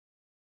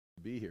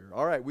Be here.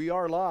 All right, we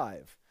are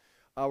live.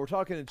 We're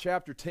talking in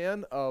chapter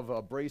 10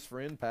 of Brace for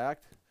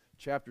Impact.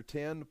 Chapter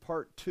 10,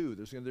 part 2.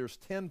 There's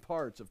 10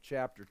 parts of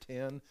chapter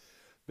 10,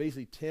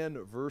 basically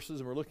 10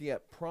 verses, and we're looking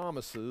at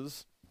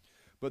promises.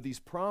 But these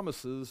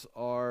promises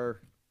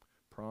are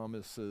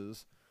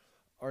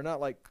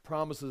not like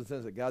promises in the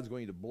sense that God's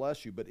going to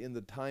bless you, but in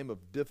the time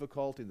of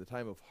difficulty, in the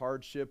time of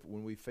hardship,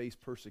 when we face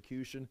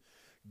persecution,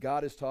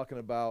 God is talking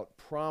about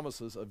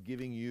promises of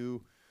giving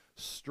you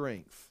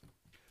strength.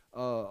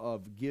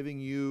 Of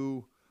giving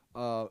you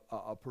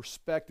a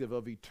perspective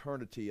of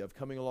eternity, of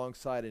coming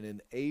alongside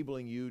and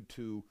enabling you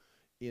to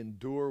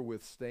endure,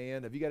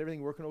 withstand. Have you got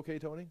everything working okay,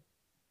 Tony?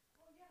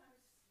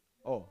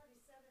 Oh,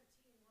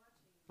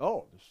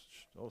 oh,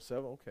 oh,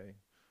 7, okay.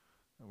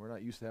 We're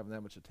not used to having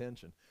that much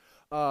attention.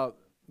 But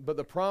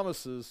the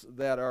promises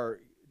that are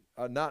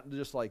not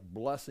just like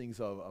blessings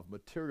of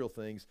material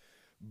things,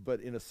 but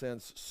in a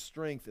sense,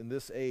 strength in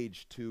this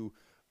age to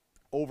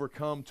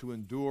overcome, to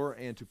endure,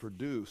 and to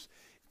produce.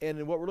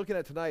 And what we're looking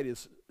at tonight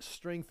is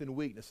strength and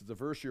weakness. It's a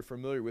verse you're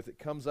familiar with. It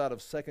comes out of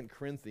 2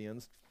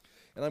 Corinthians,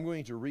 and I'm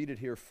going to read it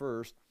here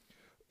first.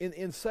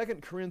 In 2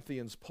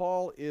 Corinthians,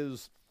 Paul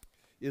is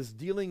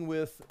dealing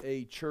with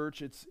a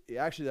church. It's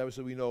actually, that was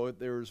so we know it.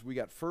 We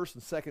got 1st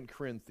and 2nd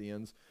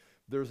Corinthians.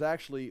 There's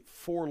actually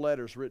 4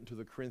 letters written to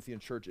the Corinthian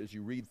church as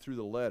you read through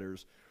the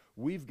letters.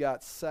 We've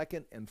got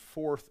 2nd and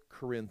 4th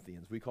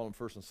Corinthians. We call them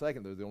 1st and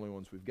 2nd. They're the only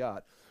ones we've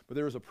got. But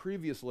there was a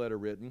previous letter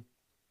written.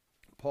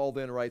 Paul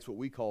then writes what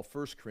we call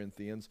 1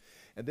 Corinthians,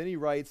 and then he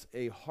writes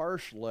a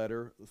harsh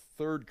letter,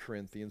 3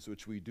 Corinthians,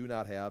 which we do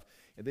not have,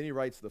 and then he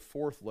writes the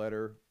 4th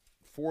letter,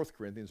 4th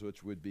Corinthians,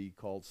 which would be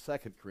called 2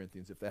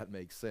 Corinthians, if that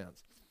makes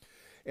sense.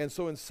 And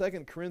so in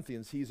 2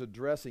 Corinthians, he's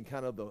addressing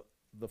kind of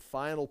the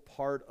final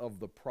part of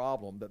the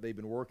problem that they've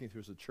been working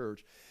through as a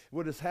church.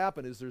 What has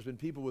happened is there's been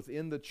people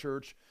within the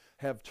church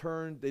have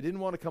turned, they didn't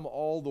want to come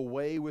all the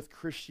way with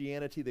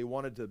Christianity. They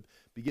wanted to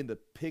begin to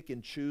pick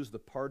and choose the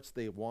parts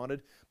they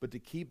wanted, but to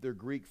keep their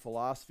Greek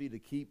philosophy, to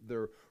keep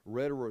their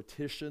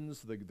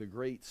rhetoricians, the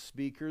great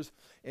speakers,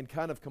 and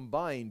kind of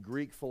combine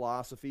Greek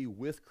philosophy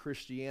with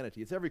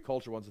Christianity. It's every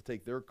culture wants to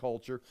take their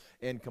culture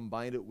and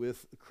combine it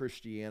with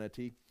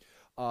Christianity.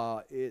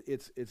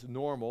 It's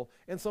normal,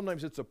 and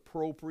sometimes it's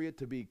appropriate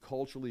to be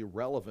culturally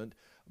relevant,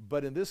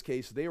 but in this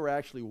case, they were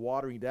actually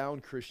watering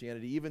down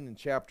Christianity. Even in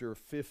chapter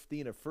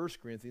 15 of 1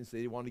 Corinthians,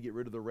 they wanted to get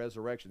rid of the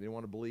resurrection. They didn't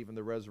want to believe in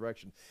the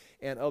resurrection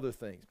and other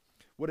things.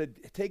 What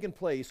had taken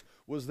place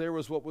was there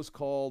was what was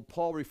called,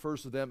 Paul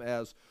refers to them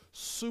as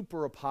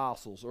super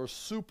apostles or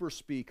super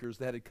speakers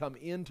that had come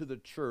into the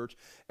church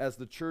as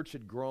the church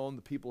had grown,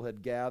 the people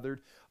had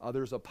gathered.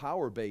 There's a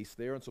power base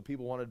there, and so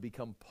people wanted to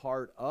become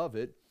part of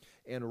it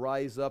and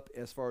rise up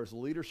as far as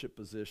leadership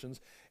positions,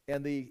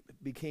 and they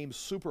became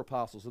super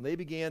apostles, and they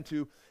began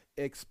to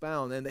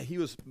expound, and he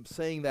was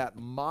saying that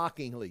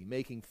mockingly,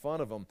 making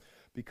fun of them,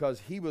 because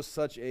he was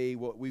such a,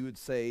 what we would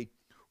say,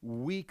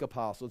 weak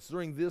apostle. It's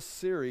during this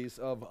series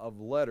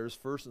of letters,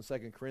 1st and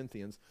 2nd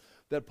Corinthians,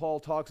 that Paul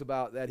talks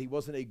about that he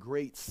wasn't a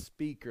great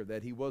speaker,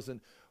 that he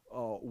wasn't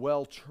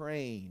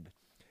well-trained.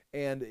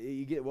 And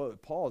you get, well,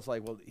 Paul is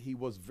like, well, he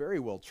was very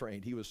well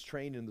trained. He was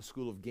trained in the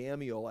school of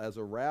Gamaliel as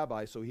a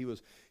rabbi, so he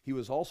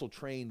was also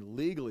trained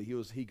legally.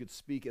 He could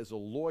speak as a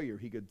lawyer.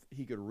 He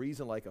could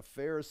reason like a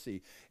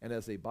Pharisee and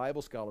as a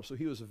Bible scholar. So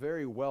he was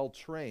very well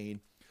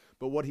trained.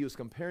 But what he was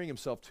comparing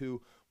himself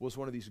to was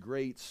one of these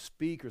great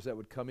speakers that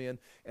would come in,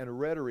 and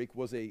rhetoric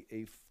was a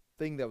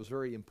thing that was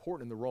very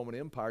important in the Roman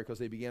Empire, because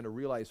they began to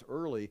realize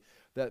early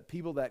that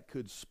people that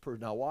could,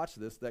 now watch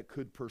this, that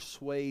could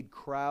persuade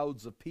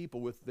crowds of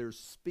people with their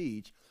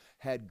speech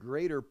had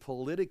greater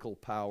political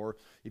power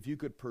if you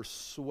could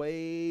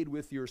persuade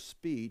with your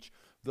speech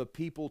the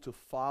people to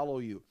follow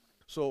you.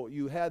 So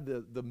you had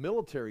the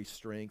military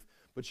strength,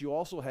 but you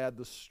also had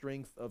the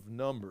strength of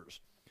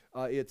numbers.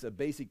 It's a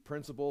basic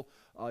principle.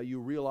 You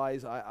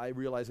realize, I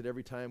realize it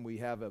every time we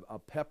have a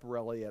pep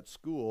rally at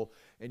school,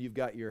 and you've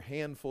got your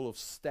handful of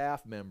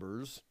staff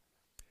members,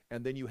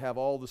 and then you have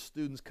all the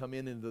students come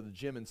into the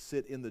gym and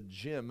sit in the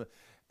gym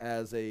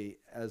as a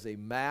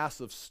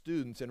mass of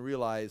students, and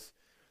realize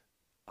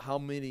how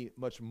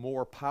much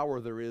more power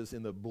there is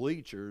in the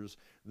bleachers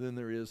than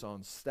there is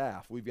on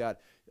staff. We've got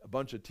a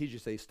bunch of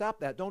teachers say, stop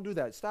that, don't do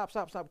that, stop,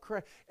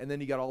 correct. And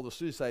then you got all the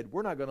students say,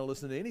 we're not going to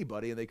listen to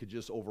anybody, and they could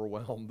just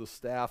overwhelm the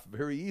staff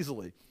very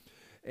easily.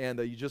 And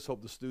you just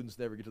hope the students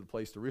never get to the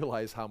place to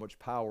realize how much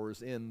power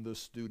is in the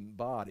student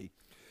body.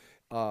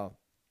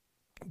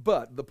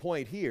 But the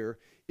point here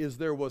is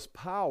there was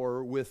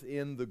power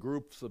within the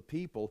groups of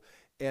people,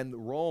 and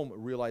Rome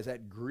realized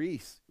that,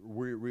 Greece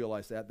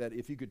realized that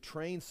if you could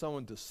train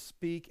someone to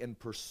speak and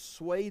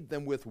persuade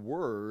them with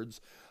words,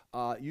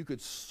 you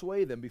could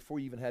sway them before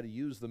you even had to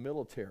use the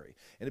military.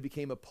 And it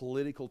became a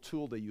political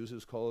tool they used. It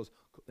was called,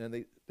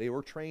 and they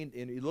were trained,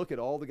 and you look at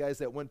all the guys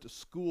that went to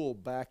school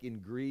back in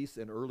Greece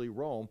and early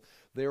Rome,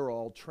 they were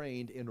all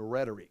trained in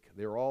rhetoric.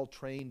 They were all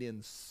trained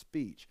in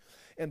speech.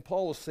 And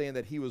Paul was saying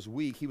that he was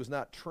weak. He was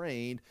not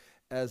trained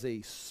as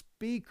a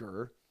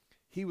speaker.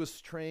 He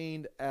was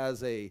trained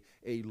as a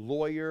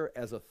lawyer,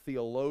 as a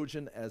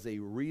theologian, as a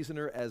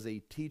reasoner, as a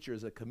teacher,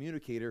 as a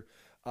communicator,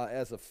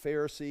 as a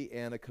Pharisee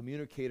and a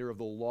communicator of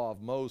the law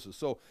of Moses.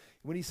 So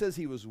when he says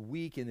he was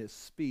weak in his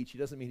speech, he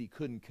doesn't mean he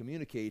couldn't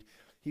communicate.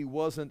 He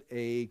wasn't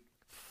a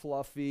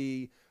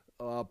fluffy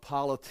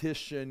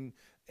politician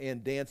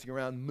and dancing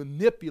around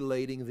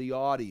manipulating the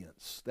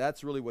audience.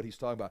 That's really what he's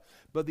talking about.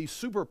 But these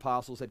super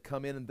apostles had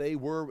come in, and they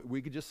were,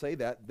 we could just say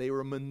that, they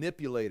were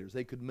manipulators.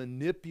 They could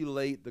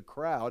manipulate the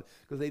crowd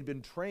because they'd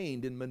been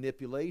trained in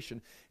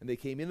manipulation. And they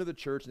came into the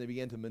church and they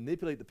began to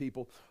manipulate the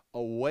people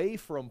away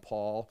from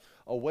Paul,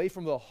 away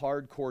from the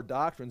hardcore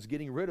doctrines,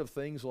 getting rid of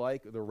things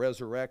like the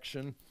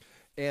resurrection.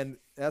 And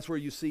that's where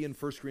you see in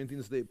 1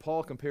 Corinthians that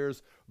Paul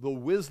compares the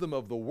wisdom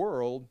of the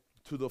world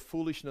to the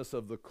foolishness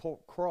of the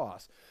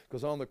cross.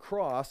 Because on the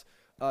cross,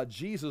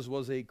 Jesus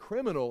was a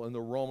criminal in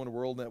the Roman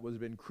world that was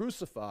been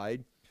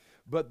crucified,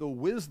 but the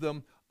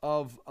wisdom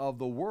of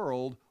the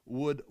world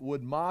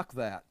would mock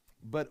that.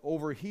 But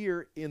over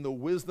here, in the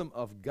wisdom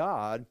of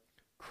God,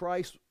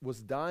 Christ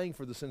was dying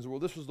for the sins of the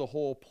world. This was the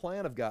whole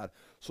plan of God.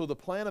 So the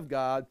plan of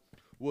God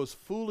was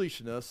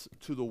foolishness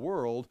to the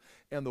world,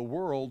 and the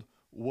world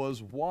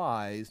was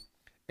wise.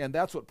 And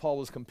that's what Paul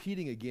was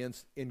competing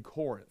against in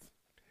Corinth.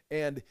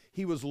 And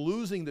he was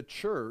losing the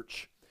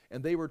church,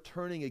 and they were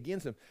turning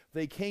against him.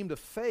 They came to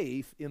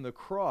faith in the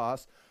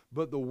cross,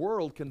 but the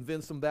world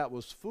convinced them that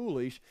was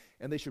foolish,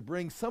 and they should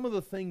bring some of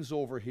the things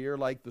over here,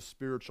 like the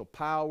spiritual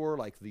power,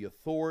 like the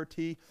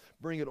authority,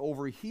 bring it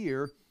over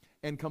here,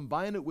 and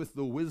combine it with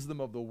the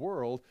wisdom of the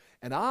world.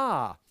 And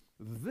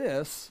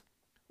this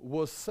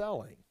was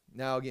selling.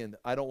 Now, again,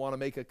 I don't want to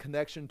make a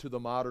connection to the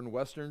modern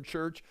Western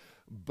church,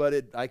 but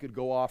I could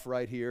go off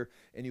right here,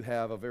 and you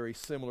have a very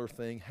similar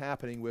thing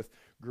happening with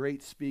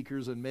great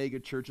speakers and mega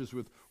churches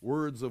with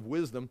words of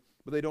wisdom,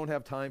 but they don't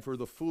have time for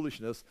the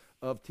foolishness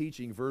of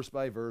teaching verse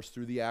by verse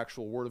through the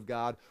actual Word of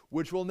God,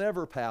 which will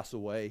never pass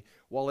away,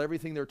 while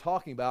everything they're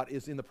talking about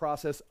is in the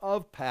process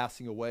of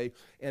passing away,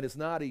 and it's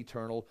not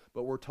eternal,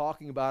 but we're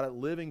talking about it,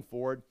 living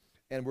for it,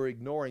 and we're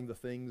ignoring the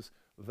things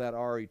that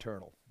are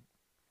eternal.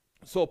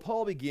 So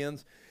Paul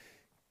begins,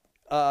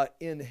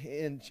 and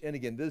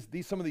again,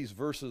 some of these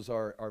verses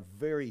are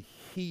very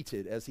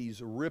heated as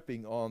he's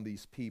ripping on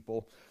these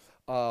people.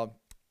 And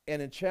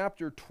in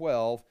chapter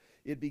 12,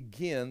 it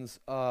begins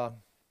him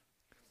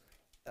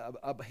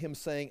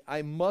saying,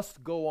 I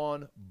must go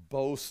on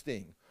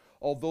boasting.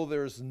 Although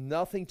there's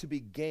nothing to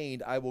be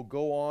gained, I will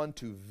go on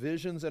to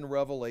visions and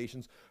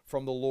revelations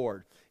from the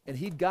Lord. And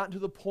he'd gotten to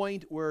the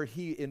point where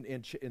he,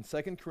 in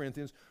 2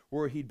 Corinthians,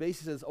 where he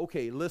basically says,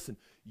 okay, listen,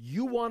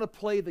 you want to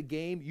play the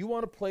game? You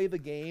want to play the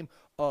game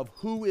of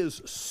who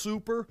is a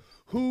super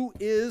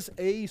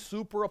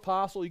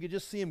apostle? You could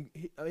just see him,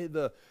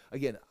 I'm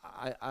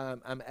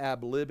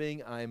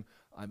ad-libbing, I'm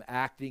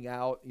acting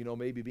out,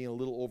 maybe being a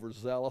little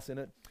overzealous in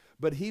it.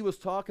 But he was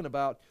talking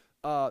about,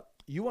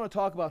 you want to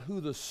talk about who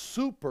the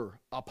super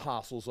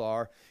apostles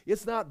are.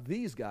 It's not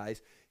these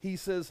guys. He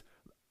says,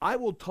 I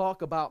will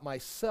talk about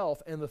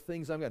myself and the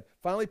things I'm going to.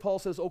 Finally, Paul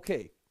says,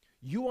 okay,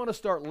 you want to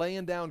start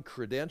laying down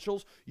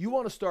credentials? You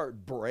want to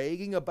start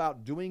bragging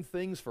about doing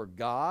things for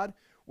God?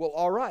 Well,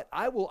 all right,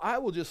 I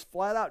will just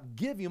flat out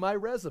give you my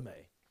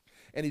resume.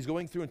 And he's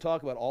going through and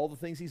talking about all the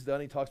things he's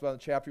done. He talks about in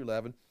chapter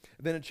 11.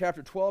 And then in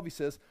chapter 12, he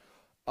says,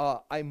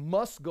 I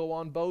must go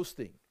on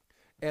boasting.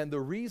 And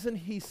the reason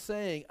he's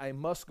saying I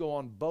must go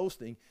on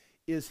boasting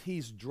is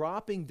he's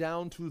dropping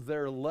down to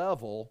their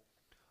level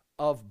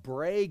of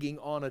bragging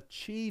on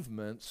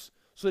achievements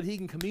so that he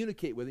can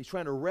communicate with. He's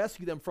trying to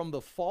rescue them from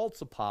the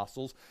false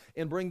apostles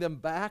and bring them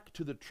back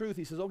to the truth.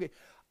 He says, okay,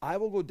 I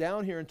will go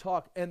down here and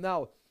talk. And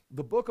now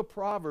the book of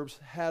Proverbs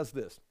has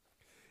this.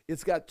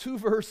 It's got two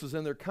verses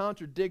and they're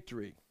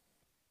contradictory.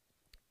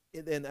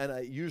 And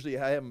I usually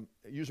when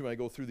I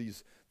go through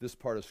this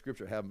part of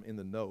Scripture, I have them in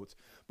the notes.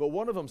 But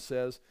one of them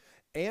says,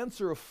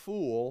 answer a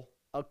fool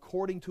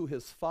according to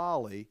his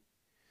folly,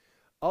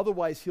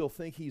 otherwise he'll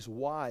think he's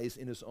wise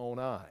in his own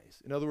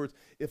eyes. In other words,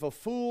 if a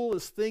fool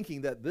is thinking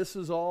that this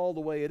is all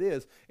the way it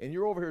is, and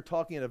you're over here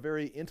talking at a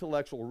very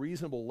intellectual,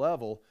 reasonable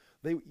level,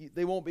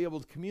 they won't be able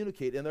to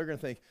communicate, and they're going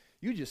to think,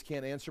 you just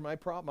can't answer my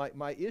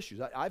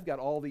issues. I've got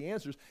all the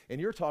answers,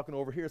 and you're talking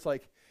over here.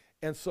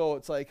 And so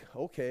it's like,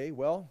 okay,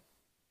 well,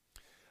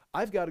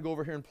 I've got to go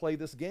over here and play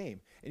this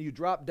game. And you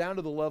drop down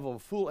to the level of a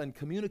fool and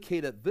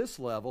communicate at this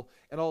level,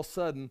 and all of a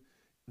sudden,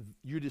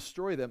 you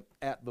destroy them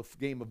at the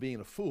game of being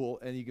a fool,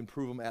 and you can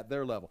prove them at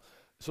their level.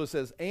 So it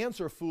says,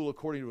 answer a fool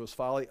according to his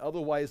folly,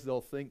 otherwise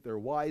they'll think they're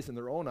wise in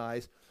their own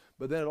eyes.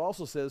 But then it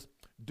also says,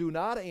 do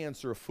not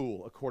answer a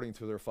fool according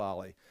to their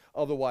folly,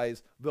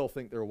 otherwise they'll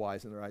think they're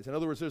wise in their eyes. In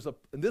other words,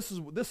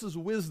 this is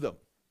wisdom.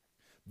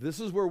 This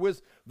is where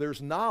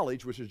there's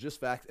knowledge, which is just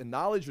fact, and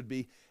knowledge would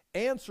be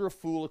answer a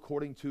fool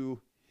according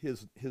to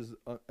his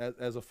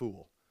as a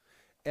fool.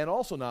 And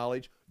also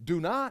knowledge, do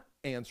not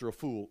answer a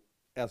fool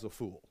as a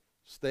fool.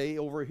 Stay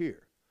over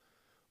here.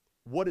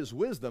 What is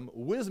wisdom?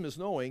 Wisdom is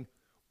knowing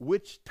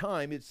which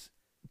time it's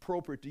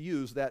appropriate to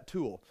use that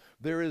tool.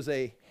 There is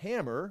a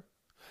hammer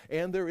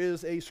and there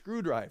is a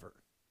screwdriver.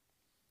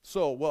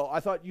 So, well, I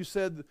thought you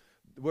said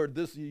where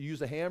this you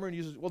use a hammer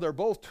and well, they're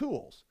both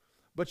tools,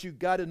 but you've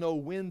got to know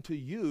when to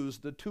use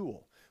the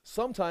tool.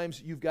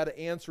 Sometimes you've got to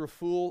answer a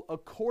fool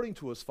according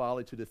to his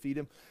folly to defeat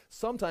him.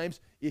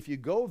 Sometimes if you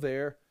go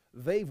there,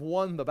 they've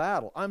won the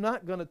battle. I'm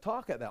not going to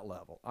talk at that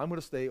level. I'm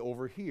going to stay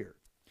over here.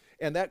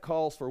 And that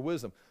calls for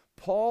wisdom.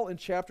 Paul in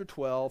chapter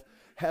 12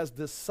 has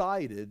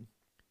decided,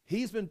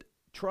 he's been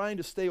trying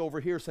to stay over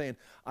here saying,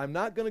 I'm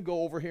not going to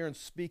go over here and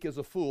speak as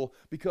a fool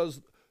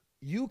because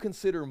you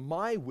consider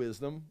my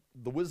wisdom,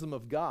 the wisdom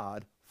of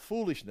God,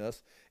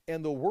 foolishness,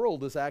 and the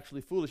world is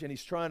actually foolish. And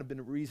he's trying to be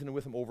reasoning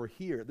with him over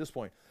here at this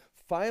point.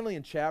 Finally,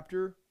 in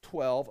chapter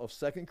 12 of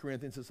 2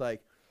 Corinthians, it's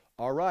like,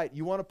 all right,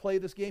 you want to play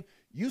this game?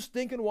 You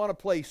stinking want to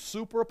play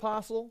super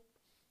apostle?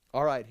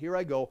 All right, here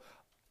I go.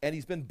 And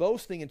he's been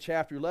boasting in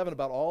chapter 11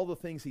 about all the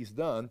things he's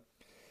done.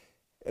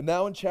 And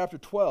now in chapter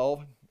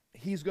 12,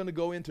 he's going to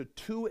go into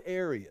two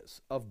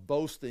areas of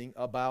boasting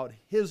about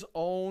his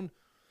own,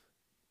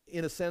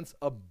 in a sense,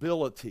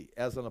 ability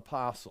as an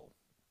apostle.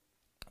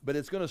 But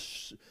it's going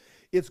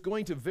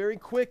to very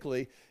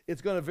quickly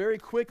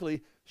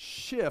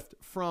shift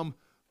from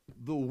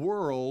the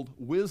world,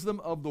 wisdom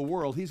of the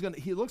world.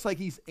 He looks like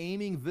he's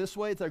aiming this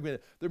way. It's like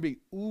there'll be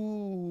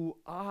ooh,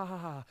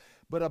 ah.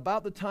 But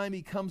about the time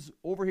he comes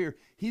over here,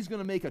 he's going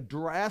to make a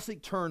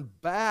drastic turn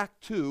back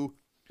to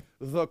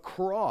the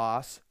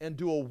cross and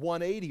do a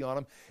 180 on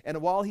him.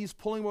 And while he's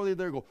pulling over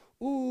there, go,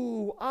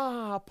 ooh,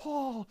 ah,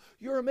 Paul,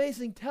 you're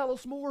amazing. Tell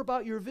us more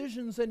about your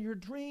visions and your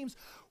dreams.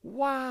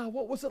 Wow,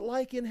 what was it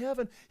like in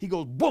heaven? He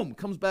goes, boom,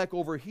 comes back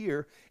over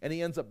here, and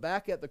he ends up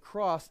back at the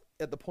cross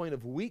at the point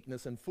of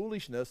weakness and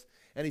foolishness.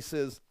 And he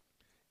says,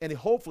 and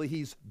hopefully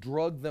he's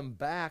drugged them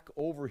back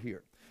over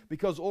here.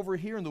 Because over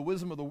here in the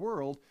wisdom of the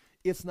world,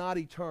 it's not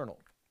eternal.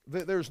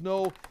 There's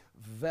no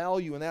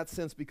value in that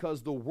sense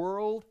because the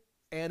world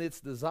and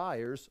its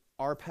desires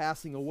are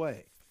passing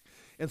away.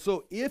 And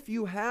so if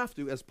you have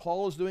to, as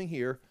Paul is doing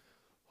here,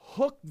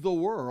 hook the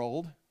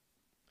world,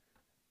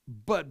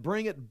 but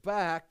bring it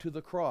back to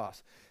the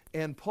cross.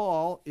 And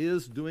Paul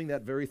is doing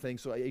that very thing.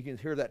 So you can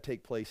hear that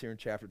take place here in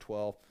chapter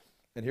 12.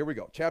 And here we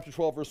go. Chapter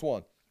 12, verse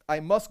 1.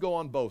 I must go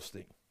on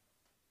boasting.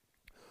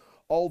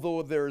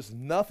 Although there is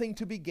nothing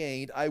to be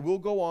gained, I will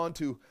go on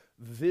to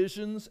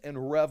visions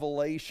and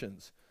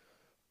revelations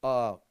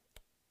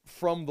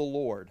from the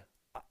Lord.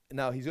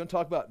 Now, he's going to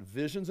talk about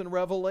visions and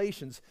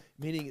revelations,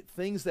 meaning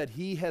things that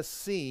he has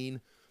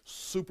seen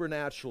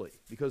supernaturally,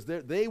 because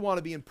they want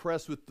to be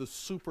impressed with the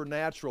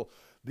supernatural.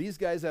 These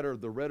guys that are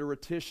the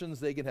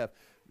rhetoricians, they can have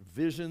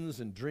visions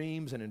and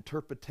dreams and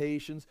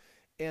interpretations.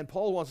 And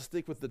Paul wants to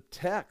stick with the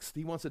text.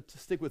 He wants to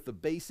stick with the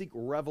basic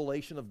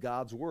revelation of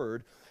God's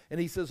word. And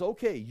he says,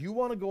 okay, you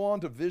want to go on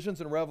to visions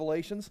and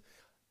revelations?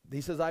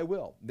 He says, I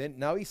will. Then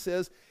now he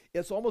says,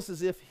 it's almost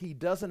as if he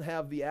doesn't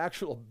have the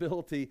actual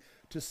ability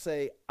to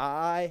say,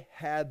 I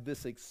had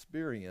this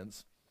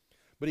experience.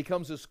 But he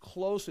comes as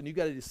close, and you've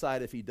got to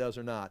decide if he does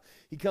or not.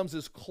 He comes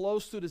as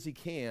close to it as he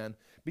can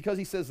because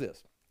he says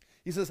this.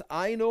 He says,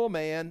 I know a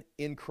man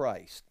in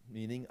Christ,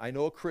 meaning I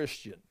know a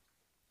Christian,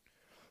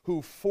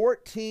 who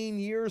 14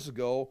 years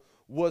ago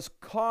was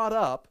caught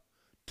up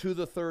to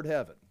the third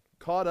heaven.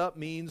 Caught up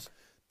means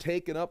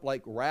taken up,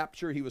 like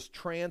rapture. He was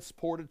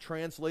transported,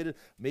 translated,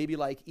 maybe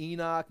like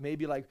Enoch,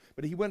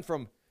 but he went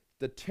from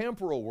the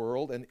temporal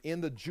world, and in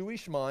the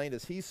Jewish mind,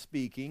 as he's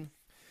speaking,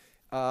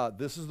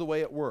 this is the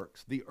way it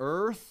works. The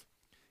earth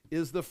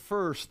is the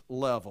first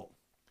level.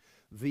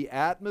 The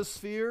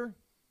atmosphere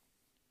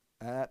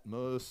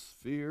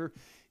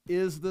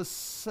is the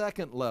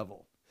second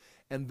level.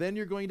 And then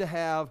you're going to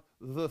have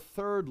the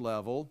third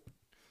level,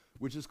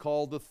 which is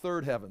called the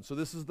third heaven. So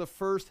this is the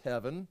first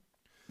heaven,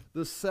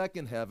 the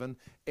second heaven,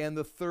 and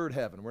the third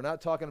heaven. We're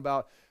not talking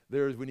about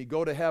when you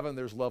go to heaven,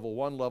 there's level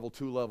 1, level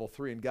 2, level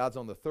 3, and God's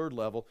on the third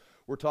level.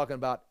 We're talking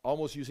about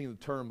almost using the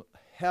term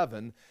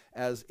heaven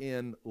as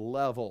in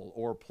level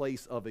or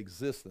place of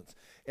existence.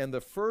 And the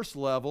first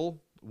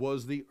level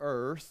was the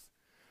earth.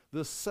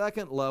 The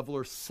second level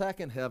or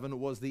second heaven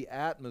was the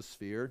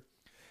atmosphere.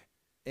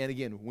 And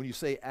again, when you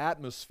say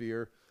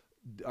atmosphere,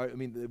 I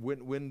mean,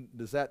 when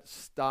does that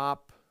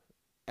stop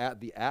at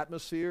the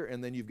atmosphere,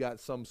 and then you've got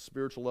some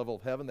spiritual level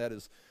of heaven that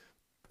is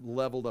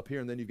leveled up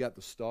here, and then you've got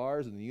the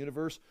stars and the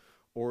universe?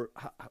 Or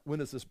when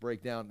does this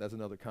break down? That's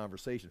another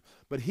conversation.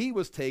 But he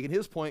was taken,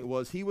 his point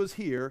was he was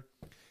here,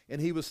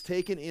 and he was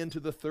taken into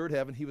the third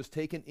heaven. He was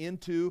taken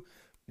into,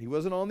 he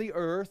wasn't on the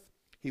earth.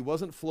 He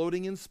wasn't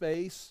floating in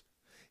space.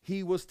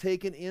 He was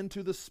taken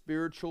into the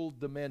spiritual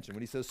dimension.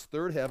 When he says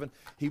third heaven,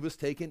 he was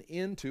taken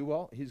into,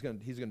 well, he's going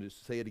to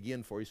say it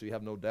again for you so you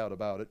have no doubt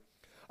about it.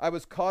 I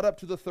was caught up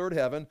to the third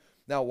heaven.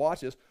 Now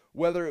watch this.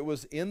 Whether it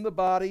was in the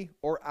body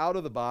or out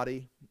of the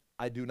body,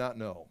 I do not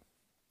know.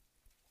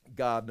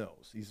 God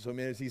knows. He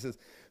says,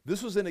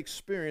 this was an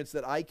experience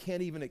that I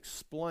can't even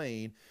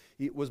explain.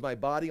 Was my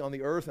body on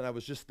the earth and I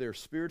was just there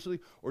spiritually,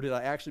 or did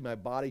I actually, my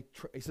body,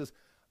 he says,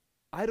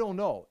 I don't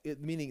know.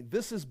 Meaning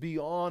this is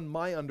beyond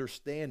my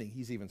understanding,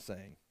 he's even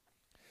saying.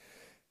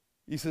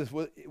 He says,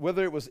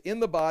 whether it was in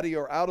the body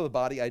or out of the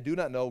body, I do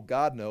not know.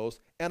 God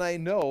knows. And I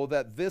know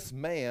that this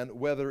man,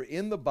 whether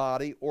in the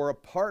body or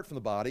apart from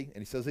the body,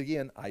 and he says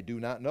again, I do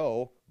not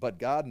know, but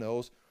God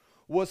knows,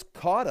 was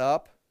caught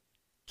up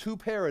to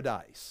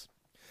paradise.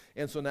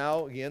 And so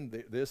now,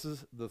 again, this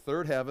is the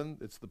third heaven.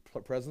 It's the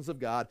presence of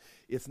God.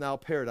 It's now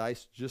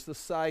paradise. Just a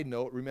side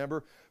note,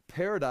 remember,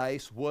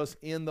 paradise was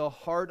in the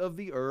heart of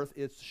the earth.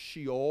 It's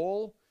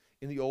Sheol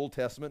in the Old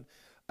Testament,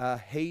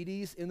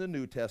 Hades in the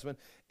New Testament,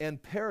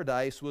 and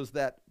paradise was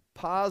that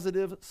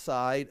positive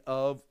side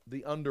of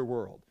the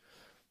underworld.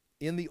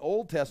 In the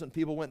Old Testament,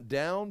 people went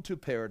down to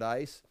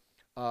paradise.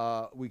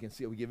 We can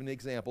see it, we give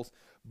examples.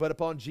 But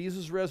upon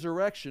Jesus'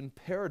 resurrection,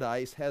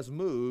 paradise has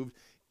moved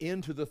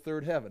into the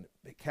third heaven.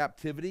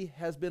 Captivity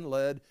has been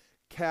led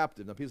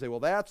captive. Now people say, well,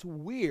 that's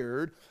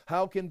weird.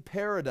 How can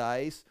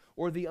paradise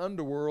or the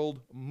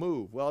underworld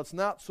move? Well, it's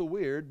not so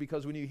weird,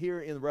 because when you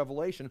hear in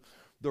Revelation,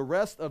 the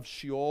rest of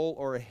Sheol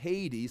or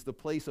Hades, the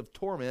place of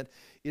torment,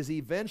 is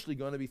eventually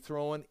going to be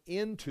thrown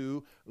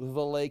into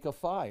the lake of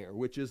fire,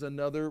 which is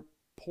another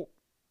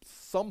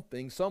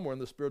something somewhere in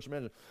the spiritual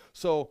dimension.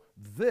 So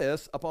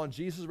this, upon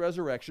Jesus'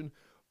 resurrection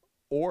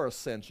or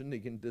ascension, you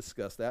can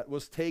discuss that,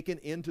 was taken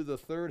into the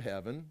third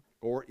heaven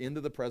or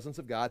into the presence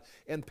of God,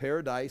 and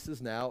paradise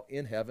is now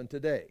in heaven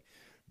today.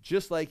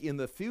 Just like in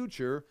the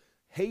future,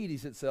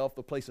 Hades itself,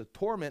 the place of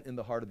torment in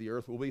the heart of the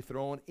earth, will be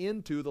thrown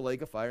into the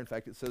lake of fire. In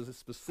fact, it says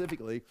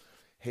specifically,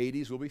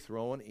 Hades will be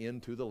thrown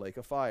into the lake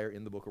of fire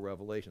in the book of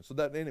Revelation. So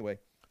that, anyway,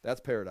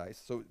 that's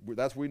paradise. So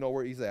that's where we know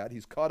where he's at.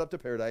 He's caught up to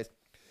paradise.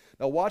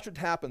 Now watch what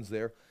happens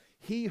there.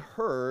 He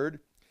heard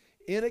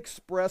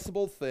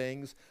inexpressible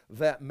things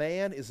that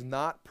man is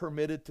not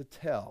permitted to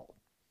tell.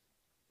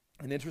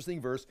 An interesting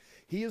verse.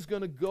 He is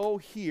going to go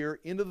here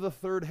into the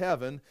third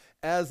heaven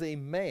as a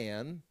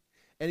man,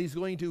 and he's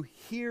going to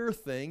hear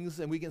things,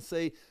 and we can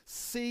say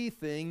see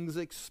things,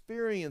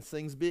 experience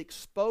things, be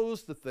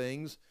exposed to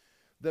things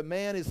that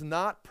man is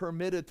not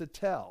permitted to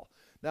tell.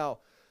 Now,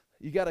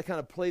 you got to kind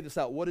of play this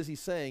out. What is he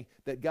saying?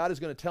 That God is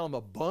going to tell him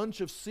a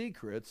bunch of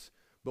secrets,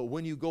 but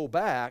when you go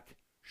back,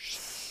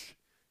 shh,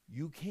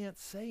 you can't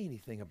say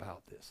anything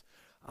about this.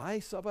 I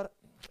saw, but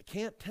I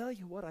can't tell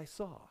you what I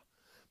saw.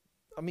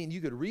 I mean,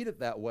 you could read it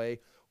that way,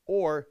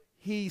 or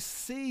he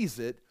sees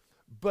it,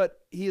 but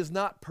he is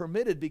not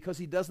permitted because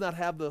he does not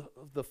have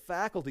the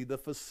faculty, the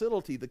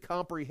facility, the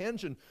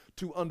comprehension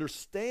to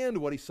understand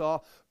what he saw,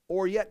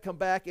 or yet come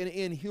back and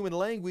in human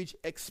language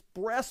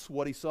express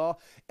what he saw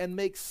and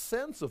make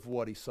sense of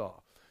what he saw.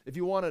 If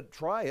you want to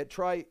try it,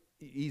 try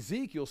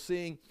Ezekiel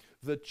seeing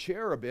the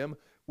cherubim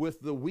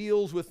with the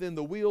wheels within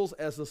the wheels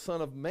as the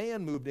Son of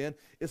Man moved in.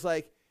 It's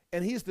like,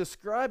 and he's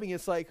describing,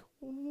 it's like,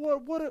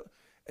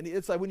 and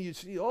it's like when you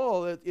see,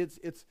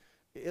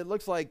 it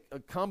looks like a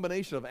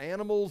combination of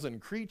animals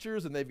and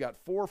creatures, and they've got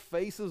four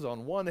faces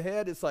on one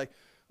head. It's like,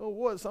 oh,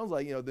 what? It sounds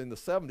like, in the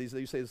 70s,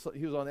 they say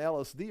he was on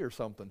LSD or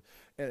something.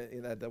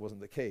 And that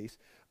wasn't the case.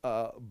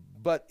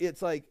 But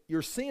it's like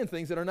you're seeing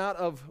things that are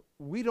not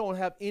we don't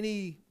have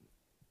any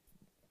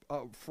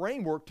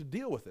framework to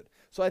deal with it.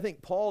 So I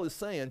think Paul is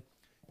saying,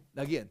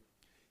 again,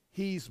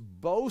 he's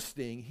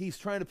boasting. He's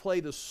trying to play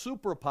the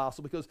super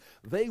apostle because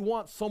they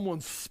want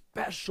someone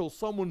special,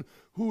 someone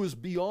who is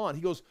beyond.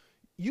 He goes,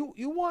 you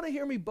want to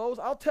hear me boast?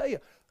 I'll tell you,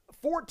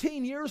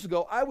 14 years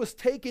ago, I was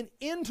taken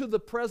into the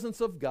presence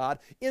of God,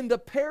 into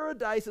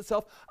paradise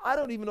itself. I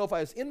don't even know if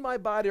I was in my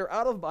body or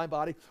out of my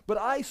body, but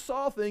I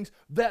saw things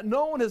that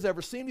no one has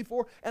ever seen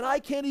before, and I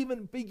can't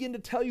even begin to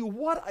tell you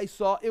what I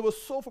saw. It was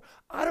so far.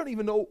 I don't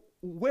even know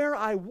where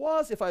I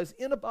was, if I was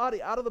in a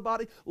body, out of the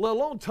body, let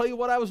alone tell you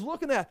what I was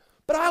looking at.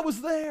 But I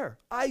was there.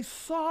 I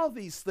saw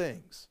these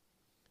things.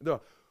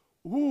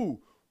 Ooh,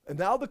 and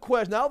now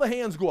the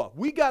hands go up.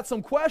 We got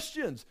some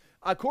questions.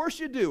 Of course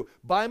you do.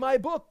 Buy my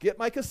book. Get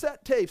my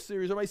cassette tape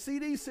series or my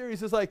CD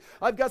series. It's like,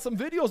 I've got some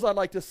videos I'd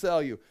like to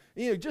sell you.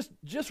 Just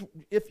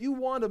if you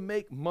want to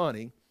make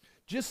money,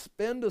 just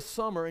spend a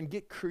summer and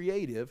get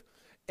creative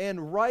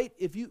and write.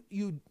 If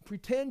you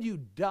pretend you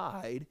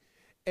died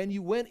and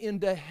you went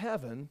into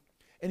heaven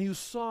and you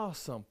saw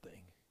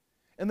something,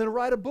 and then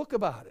write a book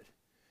about it.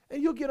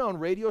 And you'll get on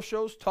radio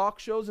shows, talk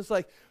shows. It's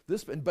like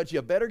this, but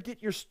you better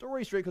get your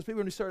story straight, because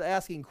people are going to start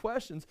asking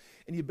questions,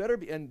 and you better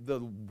be, and the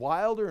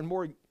wilder and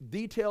more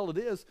detailed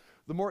it is,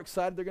 the more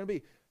excited they're going to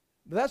be.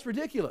 But that's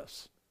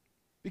ridiculous,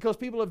 because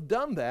people have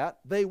done that.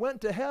 They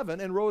went to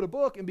heaven and wrote a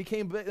book and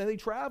they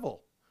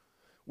travel,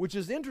 which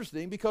is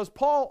interesting because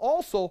Paul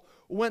also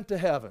went to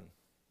heaven,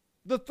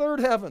 the third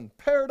heaven,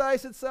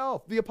 paradise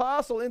itself, the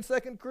apostle in 2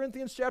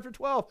 Corinthians chapter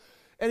 12.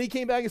 And he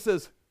came back and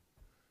says,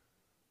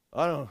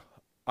 I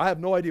have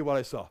no idea what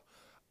I saw.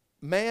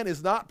 Man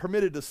is not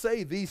permitted to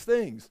say these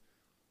things.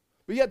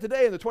 But yet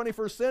today in the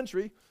 21st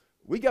century,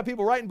 we got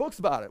people writing books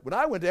about it. When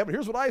I went to heaven,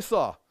 here's what I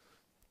saw.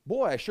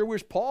 Boy, I sure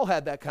wish Paul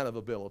had that kind of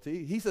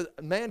ability. He said,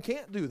 man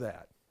can't do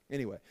that.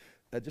 Anyway,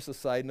 that's just a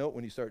side note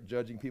when you start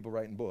judging people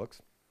writing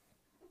books.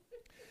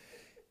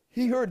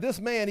 He heard this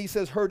man, he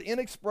says, heard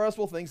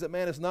inexpressible things that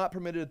man is not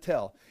permitted to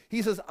tell.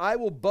 He says, I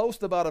will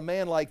boast about a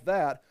man like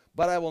that,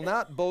 but I will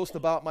not boast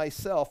about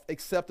myself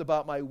except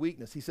about my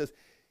weakness. He said,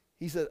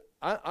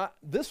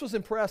 this was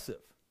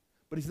impressive,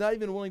 but he's not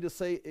even willing to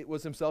say it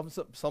was himself.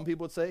 Some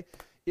people would say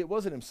it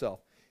wasn't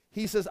himself.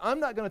 He says, I'm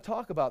not going to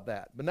talk about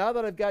that, but now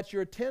that I've got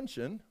your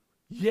attention,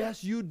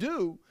 yes, you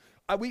do.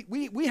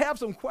 We have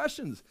some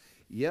questions.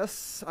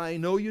 Yes, I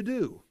know you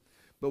do.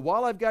 But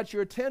while I've got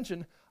your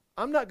attention,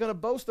 I'm not going to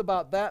boast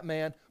about that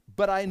man,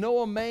 but I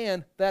know a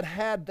man that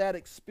had that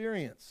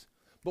experience.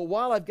 But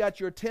while I've got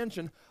your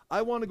attention,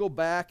 I want to go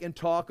back and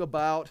talk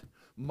about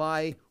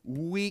my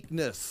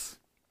weakness,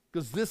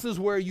 because this is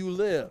where you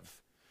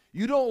live.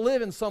 You don't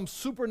live in some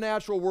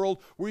supernatural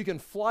world where you can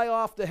fly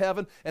off to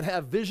heaven and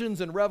have visions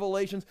and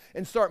revelations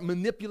and start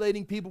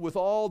manipulating people with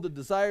all the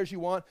desires you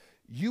want.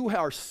 You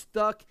are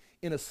stuck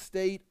in a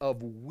state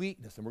of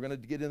weakness. And we're going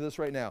to get into this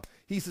right now.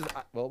 He says,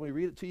 well, let me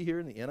read it to you here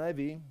in the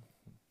NIV.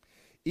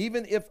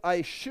 Even if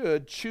I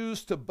should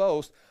choose to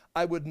boast,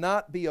 I would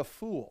not be a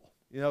fool.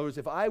 In other words,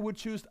 if I would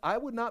choose, I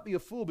would not be a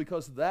fool,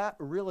 because that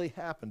really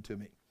happened to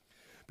me.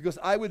 Because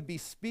I would be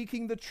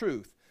speaking the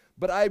truth,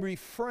 but I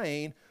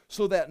refrain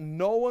so that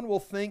no one will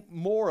think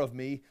more of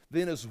me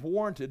than is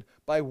warranted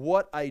by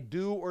what I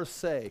do or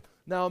say.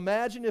 Now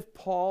imagine if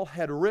Paul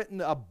had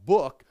written a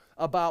book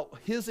about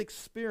his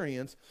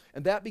experience,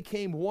 and that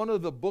became one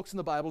of the books in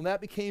the Bible, and that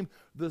became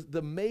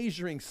the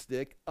measuring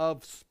stick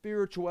of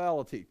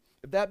spirituality.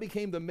 If that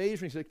became the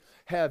measuring stick,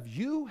 have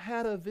you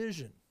had a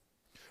vision?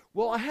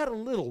 Well, I had a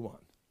little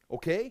one,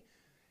 okay?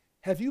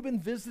 Have you been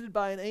visited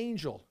by an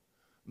angel?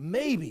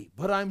 Maybe,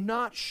 but I'm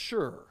not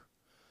sure.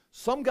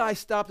 Some guy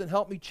stopped and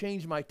helped me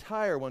change my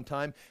tire one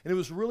time, and it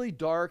was really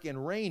dark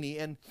and rainy,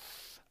 and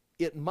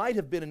it might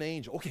have been an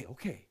angel.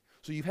 Okay.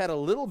 So you've had a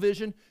little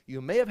vision.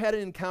 You may have had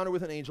an encounter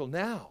with an angel.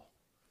 Now,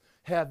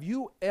 have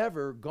you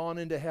ever gone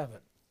into heaven?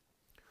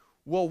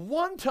 Well,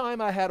 one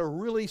time I had a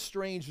really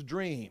strange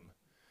dream.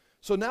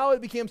 So now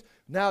it becomes,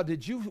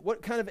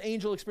 what kind of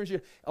angel experience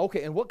did you,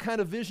 okay, and what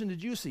kind of vision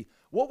did you see?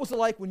 What was it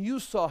like when you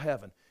saw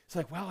heaven? It's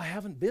like, well, I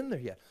haven't been there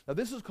yet. Now,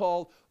 this is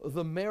called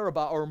the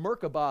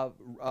Merkabah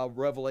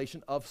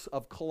revelation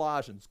of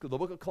Colossians. The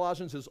book of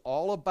Colossians is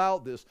all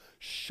about this,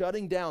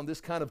 shutting down this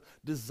kind of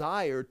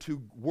desire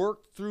to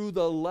work through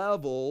the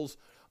levels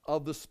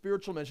of the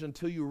spiritual dimension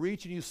until you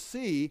reach and you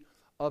see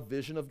a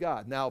vision of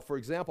God. Now, for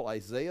example,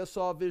 Isaiah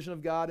saw a vision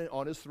of God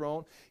on his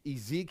throne.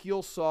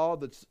 Ezekiel saw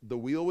the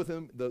wheel with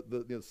him,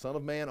 the Son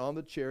of Man on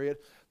the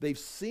chariot. They've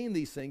seen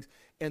these things,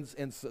 and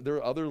so there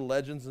are other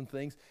legends and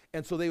things,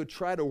 and so they would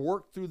try to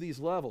work through these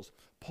levels.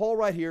 Paul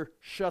right here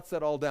shuts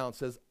that all down,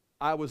 says,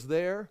 I was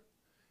there,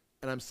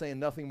 and I'm saying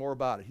nothing more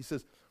about it. He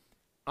says,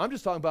 I'm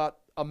just talking about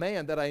a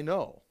man that I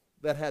know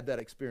that had that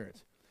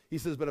experience. He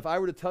says, but if I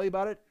were to tell you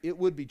about it, it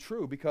would be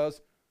true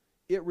because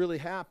it really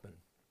happened.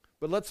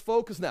 But let's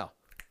focus now.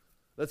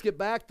 Let's get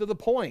back to the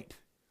point.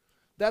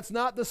 That's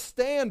not the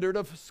standard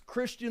of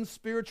Christian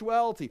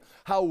spirituality.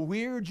 How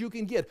weird you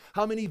can get,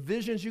 how many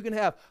visions you can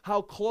have,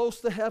 how close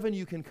to heaven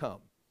you can come.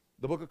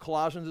 The book of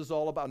Colossians is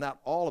all about,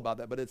 not all about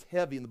that, but it's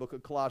heavy in the book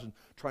of Colossians,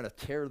 trying to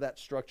tear that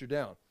structure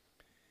down.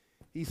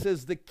 He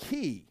says the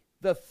key,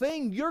 the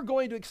thing you're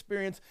going to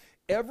experience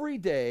every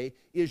day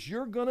is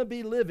you're going to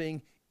be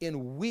living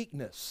in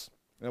weakness.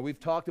 Now, we've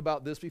talked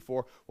about this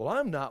before. Well,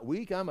 I'm not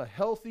weak. I'm a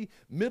healthy,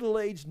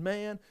 middle-aged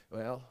man.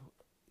 Well,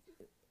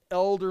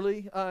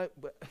 elderly,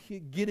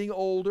 getting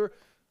older,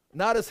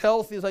 not as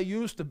healthy as I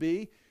used to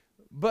be,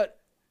 but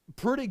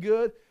pretty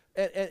good.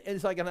 And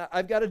it's like,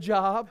 I've got a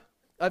job.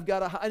 And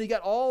you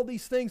got all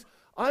these things.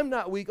 I'm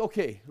not weak.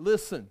 Okay,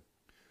 listen.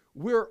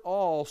 We're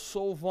all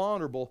so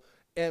vulnerable.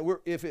 And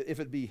if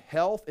it be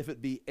health, if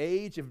it be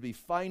age, if it be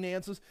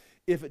finances,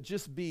 if it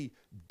just be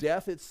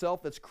death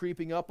itself that's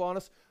creeping up on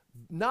us,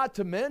 not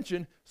to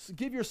mention,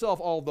 give yourself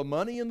all the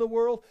money in the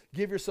world,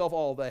 give yourself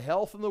all the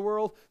health in the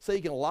world, say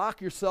you can lock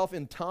yourself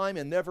in time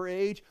and never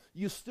age,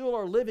 you still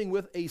are living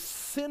with a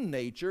sin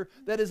nature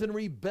that is in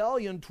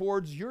rebellion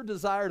towards your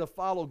desire to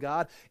follow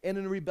God and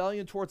in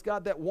rebellion towards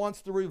God that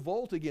wants to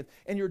revolt again.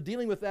 And you're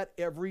dealing with that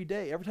every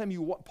day. Every time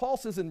Paul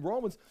says in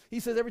Romans, he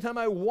says, every time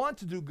I want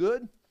to do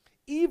good,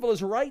 evil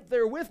is right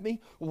there with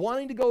me,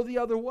 wanting to go the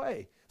other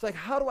way. It's like,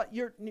 how do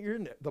you're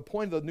the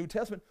point of the New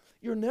Testament,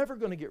 you're never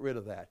going to get rid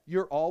of that.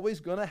 You're always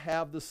going to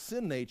have the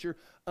sin nature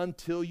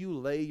until you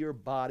lay your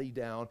body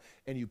down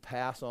and you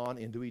pass on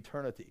into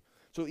eternity.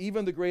 So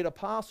even the great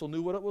apostle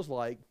knew what it was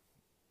like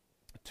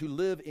to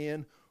live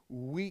in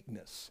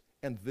weakness.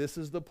 And this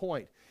is the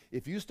point.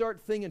 If you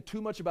start thinking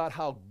too much about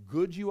how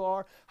good you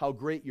are, how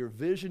great your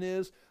vision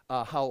is,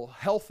 how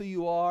healthy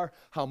you are,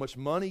 how much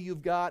money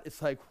you've got,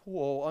 it's like,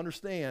 whoa,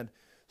 understand.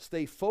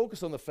 Stay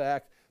focused on the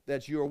fact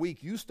that you're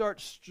weak. You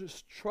start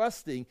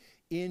trusting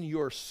in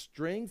your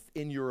strength,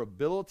 in your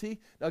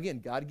ability. Now again,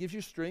 God gives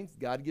you strength,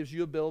 God gives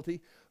you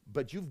ability,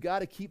 but you've got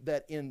to keep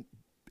that in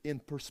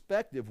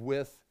perspective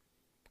with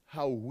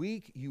how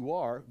weak you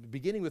are,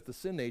 beginning with the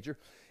sin nature.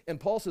 And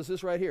Paul says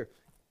this right here.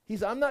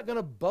 I'm not going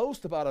to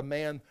boast about a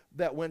man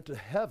that went to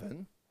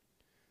heaven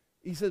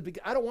He says,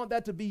 I don't want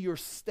that to be your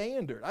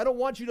standard. I don't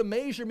want you to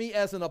measure me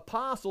as an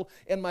apostle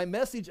and my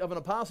message of an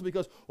apostle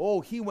because,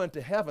 oh, he went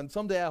to heaven.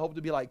 Someday I hope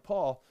to be like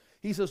Paul.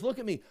 He says, look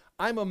at me.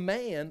 I'm a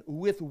man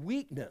with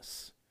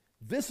weakness.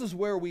 This is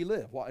where we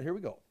live. Well, here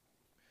we go.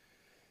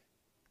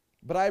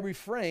 But I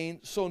refrain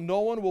so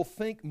no one will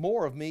think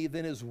more of me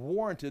than is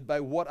warranted by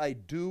what I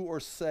do or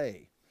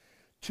say.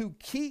 To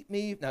keep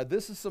me, now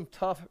this is some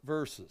tough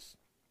verses.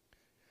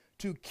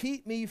 To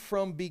keep me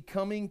from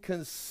becoming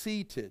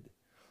conceited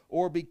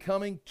or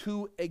becoming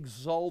too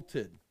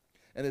exalted.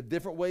 And the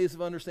different ways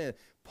of understanding.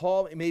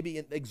 Paul may be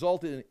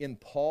exalted in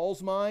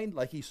Paul's mind,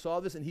 like he saw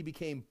this and he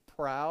became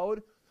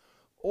proud.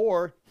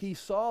 Or he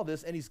saw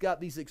this and he's got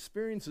these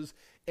experiences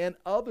and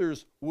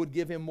others would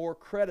give him more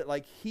credit,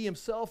 like he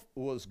himself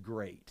was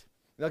great.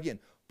 Now again,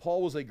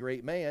 Paul was a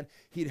great man.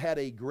 He'd had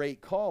a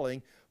great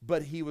calling,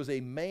 but he was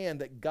a man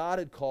that God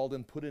had called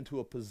and put into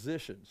a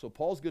position. So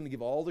Paul's going to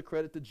give all the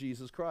credit to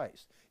Jesus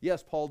Christ.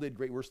 Yes, Paul did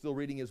great. We're still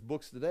reading his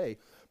books today,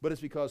 but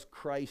it's because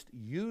Christ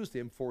used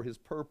him for his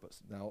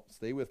purpose. Now,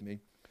 stay with me.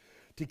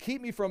 To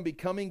keep me from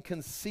becoming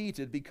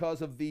conceited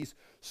because of these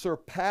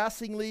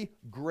surpassingly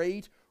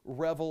great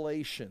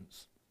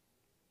revelations.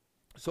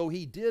 So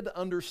he did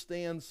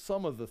understand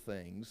some of the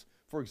things.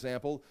 For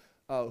example,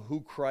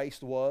 who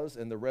Christ was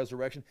and the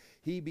resurrection.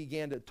 He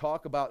began to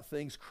talk about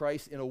things,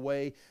 Christ, in a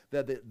way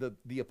that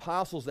the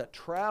apostles that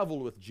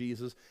traveled with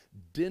Jesus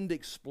didn't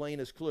explain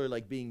as clearly,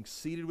 like being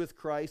seated with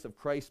Christ, of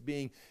Christ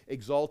being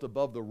exalted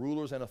above the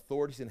rulers and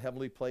authorities in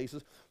heavenly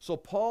places. So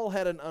Paul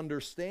had an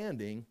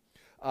understanding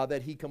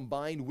that he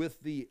combined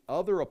with the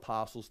other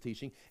apostles'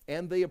 teaching,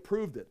 and they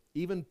approved it.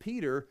 Even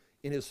Peter,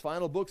 in his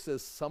final book,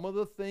 says some of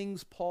the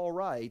things Paul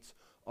writes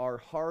are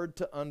hard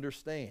to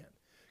understand.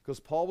 Because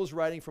Paul was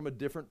writing from a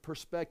different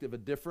perspective, a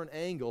different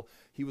angle.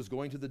 He was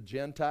going to the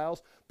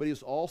Gentiles, but he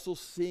was also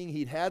seeing,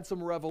 he'd had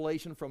some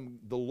revelation from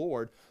the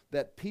Lord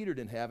that Peter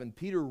didn't have. And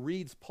Peter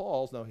reads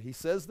Paul's. Now, he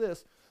says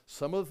this,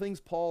 some of the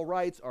things Paul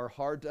writes are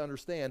hard to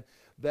understand,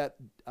 that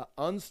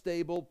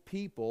unstable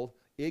people,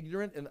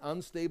 ignorant and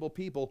unstable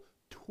people,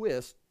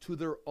 twist to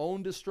their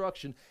own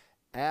destruction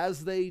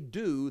as they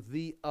do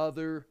the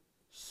other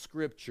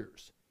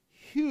scriptures.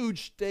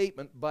 Huge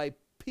statement by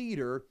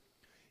Peter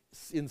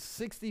in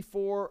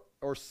 64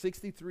 or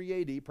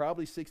 63 AD,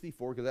 probably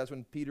 64, because that's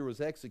when Peter was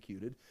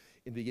executed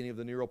in the beginning of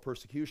the Nero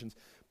persecutions.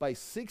 By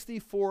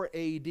 64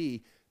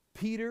 AD,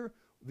 Peter,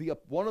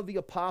 one of the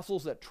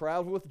apostles that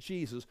traveled with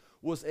Jesus,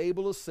 was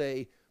able to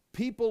say,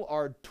 people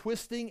are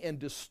twisting and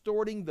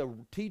distorting the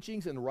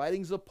teachings and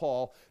writings of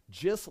Paul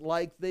just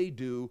like they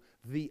do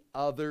the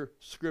other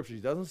scriptures.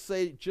 He doesn't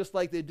say just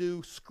like they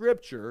do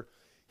scripture.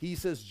 He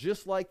says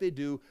just like they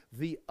do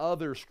the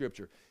other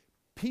scripture.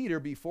 Peter,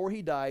 before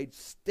he died,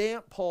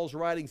 stamped Paul's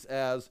writings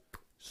as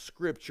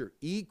scripture,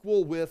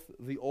 equal with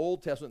the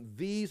Old Testament.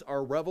 These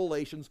are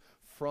revelations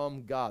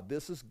from God.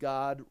 This is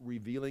God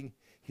revealing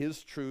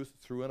his truth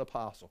through an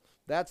apostle.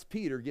 That's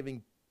Peter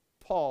giving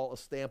Paul a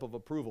stamp of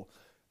approval.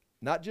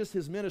 Not just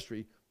his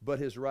ministry, but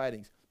his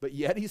writings. But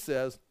yet he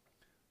says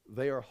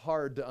they are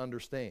hard to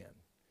understand.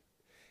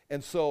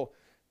 And so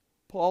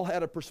Paul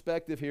had a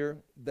perspective here,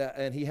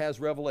 and he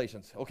has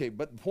revelations. Okay,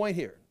 but the point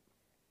here,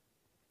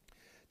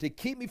 to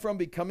keep me from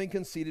becoming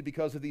conceited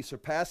because of these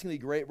surpassingly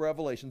great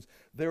revelations,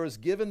 there is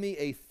given me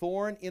a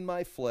thorn in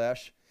my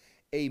flesh,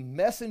 a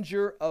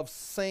messenger of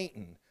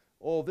Satan.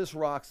 Oh, this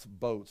rocks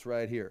boats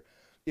right here.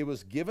 It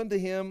was given to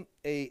him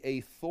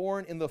a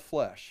thorn in the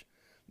flesh.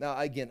 Now,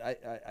 again,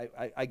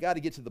 I got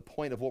to get to the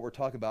point of what we're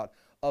talking about.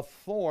 A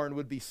thorn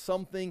would be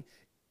something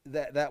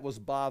that was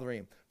bothering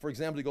him. For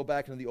example, to go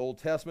back into the Old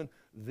Testament,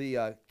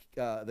 the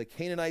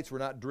Canaanites were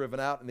not driven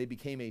out, and they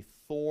became a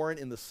thorn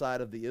in the side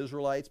of the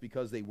Israelites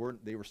because they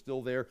were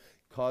still there,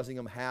 causing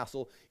them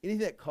hassle.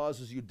 Anything that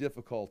causes you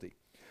difficulty.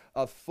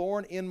 A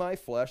thorn in my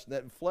flesh.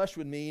 That flesh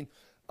would mean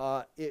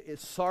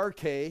it's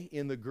sarke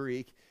in the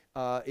Greek.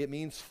 It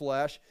means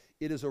flesh.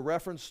 It is a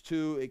reference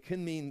to, it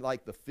can mean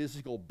like the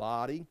physical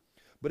body,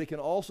 but it can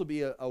also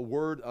be a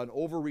word, an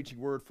overreaching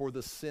word for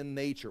the sin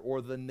nature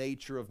or the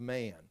nature of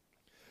man.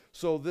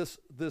 So this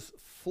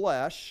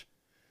flesh,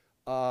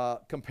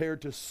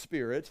 compared to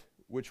spirit,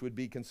 which would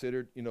be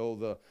considered,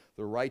 the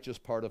righteous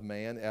part of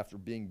man after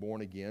being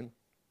born again.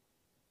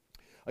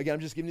 Again, I'm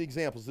just giving you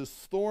examples. This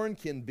thorn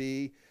can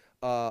be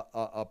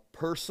a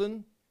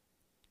person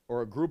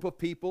or a group of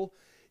people.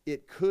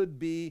 It could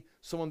be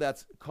someone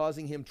that's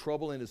causing him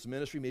trouble in his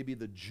ministry, maybe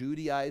the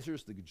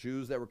Judaizers, the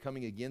Jews that were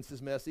coming against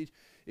his message.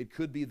 It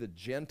could be the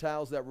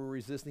Gentiles that were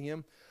resisting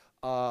him.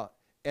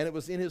 And it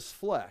was in his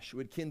flesh.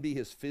 It can be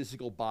his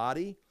physical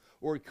body,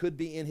 or it could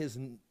be in his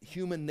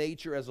human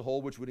nature as a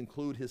whole, which would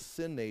include his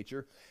sin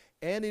nature.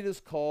 And it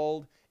is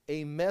called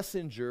a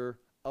messenger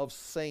of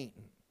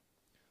Satan.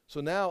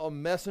 So now a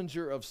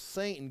messenger of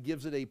Satan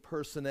gives it a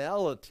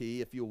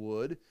personality, if you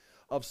would,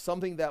 of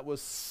something that was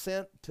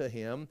sent to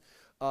him.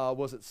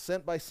 Was it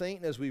sent by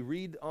Satan? As we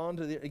read on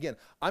to the, again,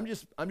 I'm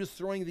just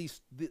throwing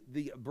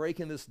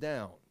breaking this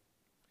down.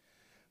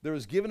 There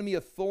was given to me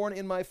a thorn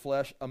in my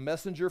flesh, a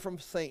messenger from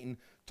Satan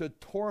to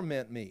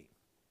torment me.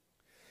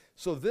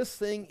 So this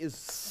thing is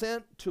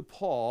sent to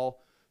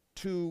Paul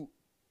to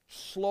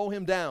slow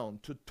him down,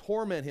 to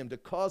torment him, to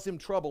cause him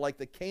trouble, like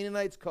the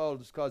Canaanites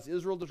caused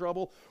Israel the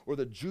trouble, or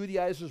the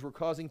Judaizers were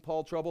causing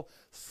Paul trouble.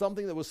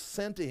 Something that was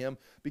sent to him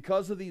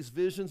because of these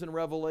visions and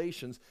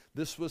revelations.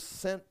 This was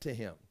sent to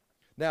him.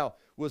 Now,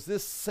 was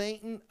this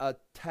Satan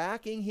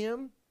attacking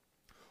him,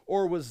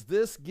 or was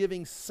this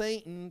giving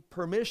Satan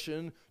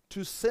permission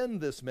to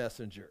send this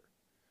messenger?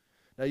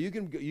 Now, you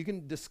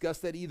can discuss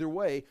that either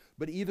way,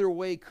 but either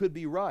way could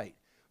be right.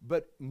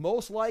 But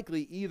most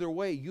likely, either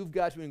way, you've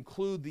got to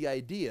include the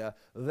idea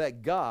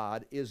that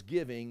God is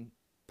giving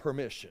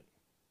permission.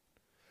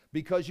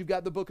 Because you've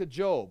got the book of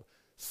Job.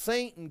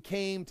 Satan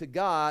came to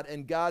God,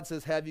 and God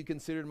says, have you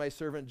considered my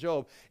servant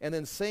Job? And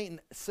then Satan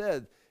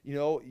said, you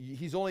know,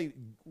 he's only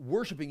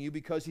worshiping you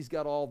because he's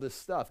got all this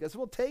stuff. God said,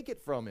 well, take it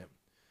from him.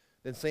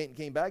 Then Satan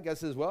came back. God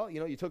says, well,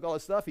 you know, you took all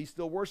his stuff. He's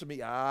still worshiping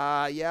me.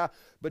 Yeah,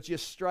 but you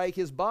strike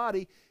his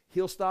body,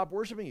 he'll stop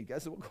worshiping you.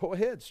 God said, well, go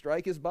ahead,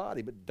 strike his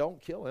body, but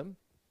don't kill him.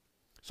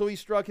 So he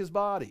struck his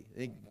body.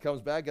 And he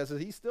comes back. God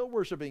says, he's still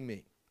worshiping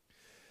me.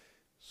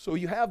 So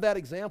you have that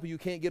example you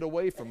can't get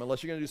away from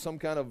unless you're going to do some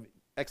kind of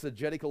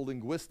exegetical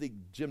linguistic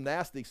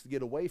gymnastics to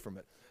get away from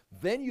it.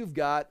 Then you've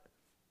got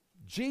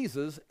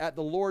Jesus at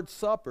the Lord's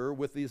Supper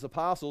with these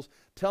apostles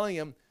telling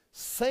him,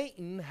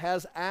 Satan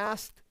has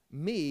asked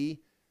me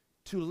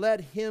to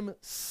let him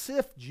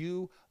sift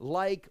you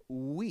like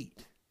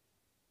wheat.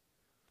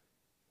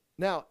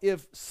 Now,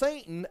 if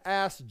Satan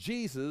asked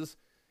Jesus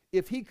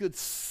if he could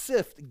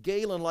sift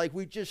Galen like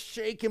wheat, just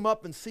shake him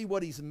up and see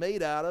what he's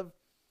made out of,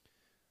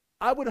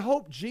 I would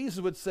hope Jesus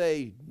would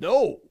say,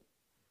 no,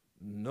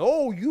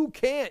 you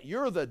can't.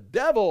 You're the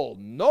devil.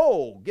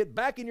 No, get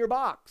back in your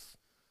box.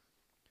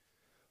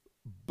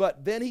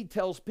 But then he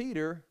tells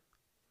Peter,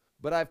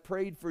 but I've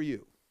prayed for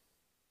you.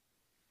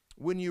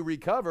 When you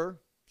recover,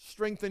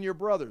 strengthen your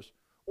brothers.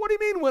 What do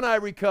you mean when I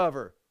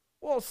recover?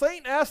 Well,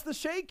 Satan asked to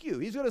shake you.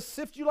 He's going to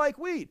sift you like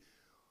wheat.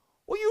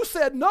 Well, you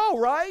said no,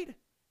 right?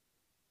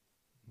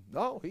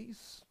 No,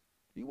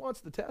 he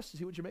wants the test to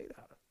see what you're made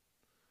out of.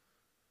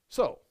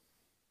 So,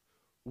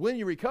 when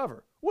you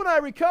recover. When I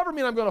recover,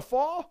 mean I'm going to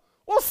fall?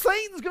 Well,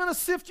 Satan's going to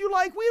sift you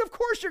like wheat. Of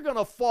course you're going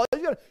to fall.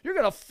 You're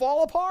going to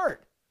fall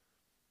apart.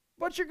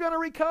 But you're going to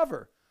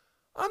recover.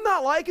 I'm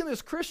not liking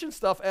this Christian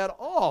stuff at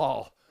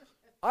all.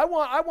 I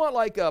want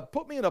like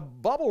put me in a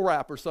bubble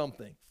wrap or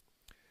something.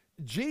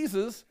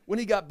 Jesus, when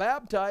he got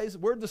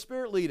baptized, where'd the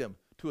Spirit lead him?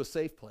 To a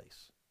safe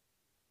place.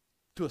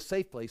 To a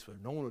safe place where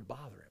no one would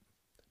bother him.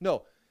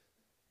 No.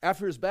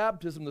 After his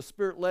baptism, the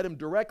Spirit led him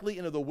directly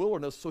into the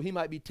wilderness so he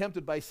might be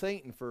tempted by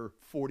Satan for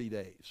 40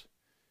 days.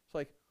 It's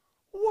like,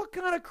 what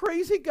kind of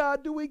crazy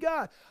God do we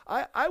got?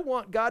 I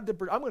want God to,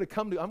 I'm going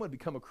to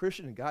become a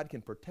Christian and God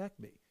can protect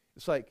me.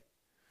 It's like,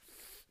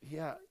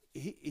 yeah,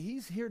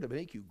 he's here to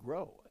make you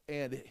grow.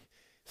 And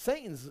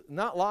Satan's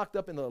not locked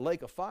up in the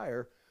lake of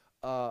fire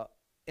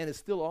and is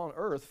still on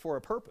earth for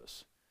a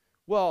purpose.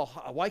 Well,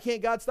 why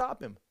can't God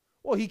stop him?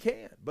 Well, he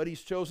can, but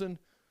he's chosen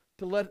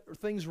to let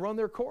things run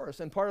their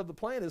course. And part of the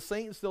plan is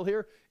Satan's still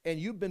here, and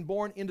you've been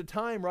born into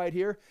time right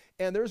here,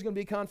 and there's going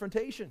to be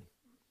confrontation.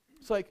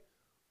 It's like,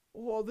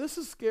 well, this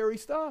is scary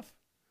stuff.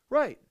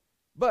 Right.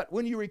 But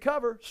when you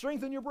recover,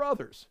 strengthen your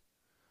brothers.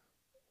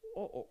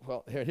 Oh,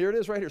 well, here it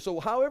is right here. So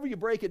however you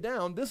break it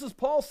down, this is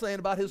Paul saying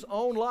about his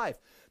own life.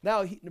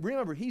 Now,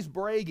 remember, he's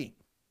bragging.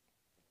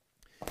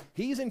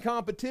 He's in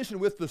competition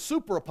with the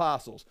super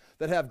apostles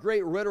that have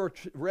great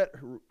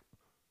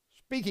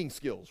speaking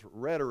skills,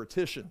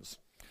 rhetoricians.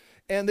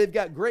 And they've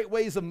got great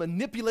ways of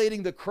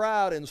manipulating the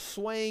crowd and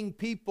swaying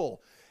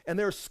people. And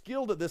they're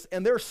skilled at this,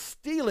 and they're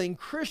stealing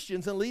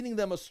Christians and leading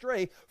them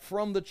astray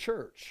from the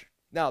church.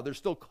 Now, they're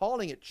still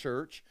calling it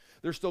church.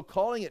 They're still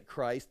calling it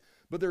Christ,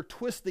 but they're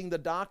twisting the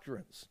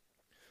doctrines.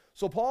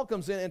 So Paul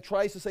comes in and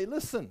tries to say,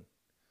 listen,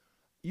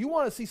 you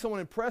want to see someone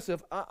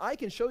impressive? I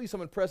can show you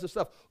some impressive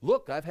stuff.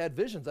 Look, I've had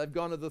visions. I've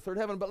gone to the third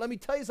heaven. But let me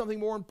tell you something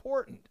more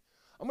important.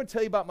 I'm going to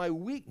tell you about my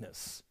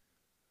weakness.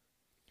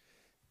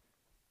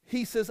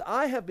 He says,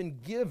 I have been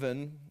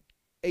given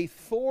a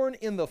thorn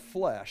in the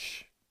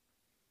flesh,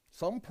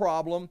 some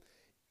problem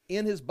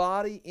in his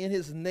body, in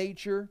his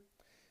nature,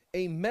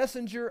 a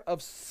messenger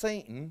of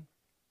Satan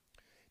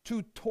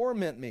to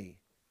torment me.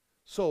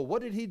 So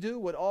what did he do?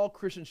 What all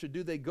Christians should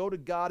do. They go to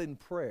God in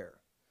prayer.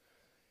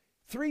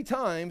 3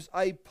 times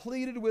I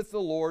pleaded with the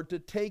Lord to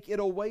take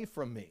it away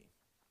from me.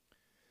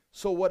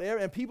 So whatever,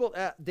 and people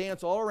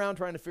dance all around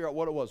trying to figure out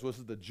what it was. Was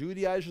it the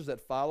Judaizers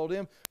that followed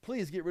him?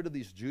 Please get rid of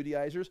these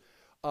Judaizers.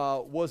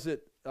 Was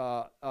it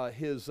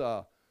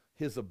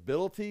his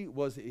ability?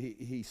 Was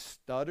he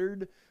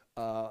stuttered?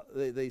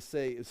 They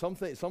say some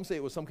say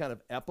it was some kind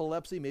of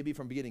epilepsy, maybe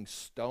from getting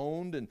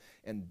stoned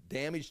and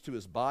damage to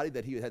his body,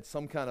 that he had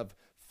some kind of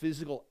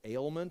physical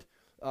ailment.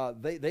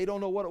 They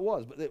don't know what it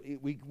was, but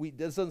it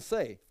doesn't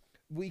say.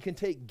 We can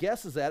take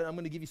guesses at it. I'm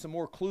going to give you some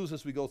more clues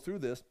as we go through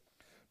this.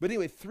 But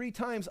anyway, 3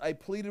 times I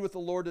pleaded with the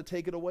Lord to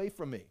take it away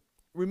from me.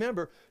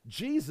 Remember,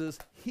 Jesus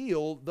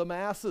healed the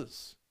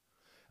masses.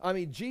 I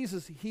mean,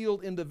 Jesus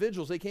healed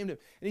individuals. They came to him,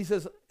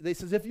 and they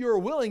says, if you're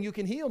willing, you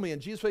can heal me.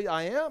 And Jesus said,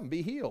 I am,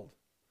 be healed.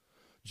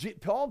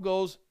 Paul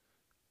goes,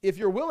 if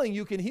you're willing,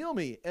 you can heal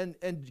me.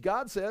 And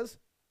God says,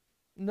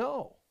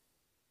 no.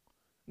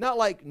 Not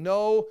like,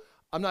 no,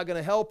 I'm not going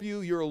to help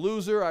you. You're a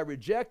loser. I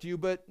reject you.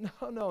 But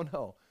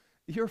no.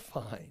 You're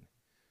fine.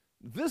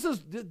 This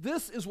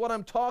is what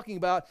I'm talking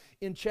about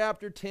in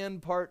chapter 10,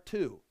 part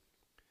 2.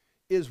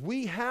 Is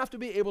we have to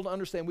be able to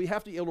understand, we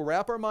have to be able to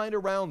wrap our mind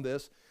around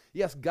this.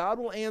 Yes, God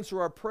will answer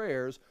our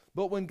prayers,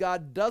 but when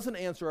God doesn't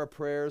answer our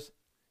prayers,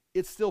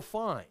 it's still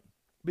fine.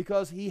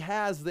 Because he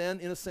has then,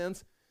 in a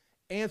sense,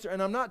 answer.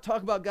 And I'm not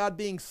talking about God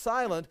being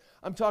silent.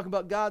 I'm talking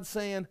about God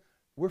saying,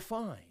 we're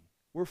fine.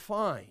 We're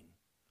fine.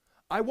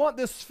 I want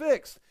this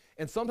fixed.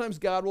 And sometimes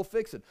God will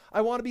fix it.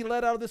 I want to be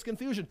led out of this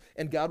confusion.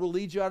 And God will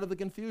lead you out of the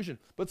confusion.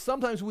 But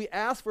sometimes we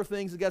ask for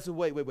things and God says,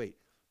 wait.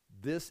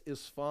 This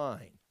is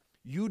fine.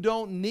 You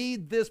don't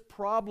need this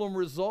problem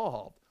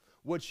resolved.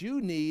 What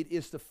you need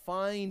is to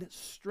find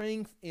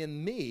strength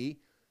in me,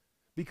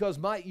 because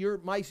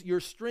your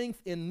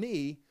strength in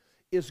me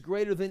is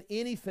greater than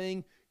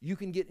anything you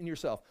can get in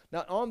yourself.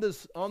 Now, on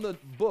the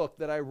book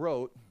that I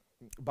wrote,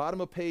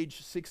 bottom of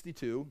page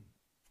 62,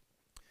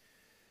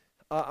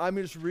 I'm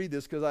going to just read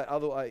this because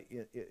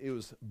it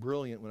was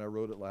brilliant when I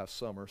wrote it last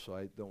summer, so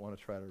I don't want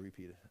to try to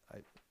repeat it. I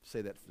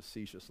say that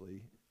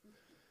facetiously.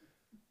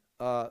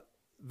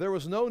 There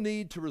was no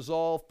need to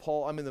resolve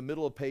Paul. I'm in the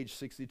middle of page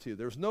 62.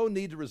 There's no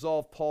need to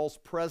resolve Paul's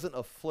present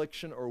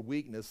affliction or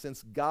weakness,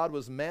 since God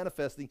was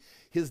manifesting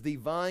his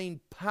divine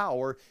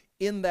power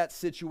in that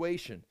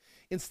situation,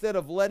 instead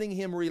of letting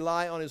him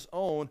rely on his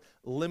own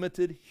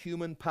limited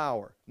human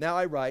power. Now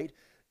I write,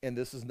 and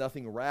this is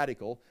nothing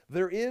radical,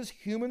 there is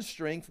human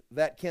strength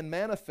that can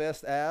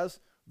manifest as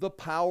the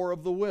power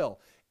of the will.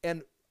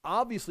 And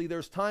obviously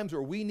there's times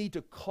where we need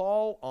to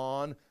call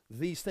on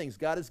these things.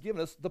 God has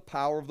given us the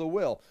power of the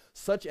will,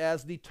 such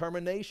as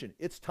determination.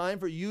 It's time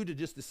for you to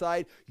just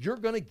decide you're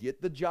going to get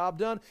the job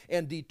done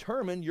and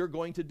determine you're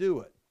going to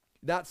do it.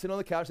 Not sit on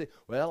the couch and say,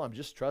 well, I'm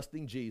just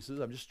trusting Jesus.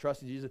 I'm just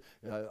trusting Jesus.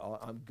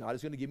 God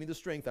is going to give me the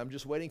strength. I'm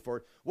just waiting for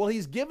it. Well,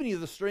 he's given you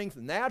the strength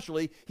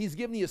naturally. He's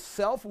given you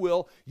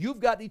self-will. You've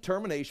got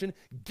determination.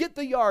 Get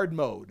the yard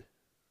mowed,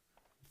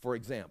 for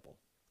example.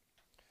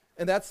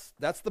 And that's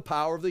the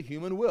power of the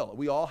human will.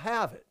 We all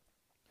have it.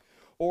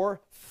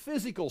 Or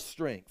physical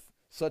strength,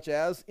 such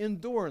as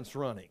endurance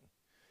running.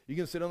 You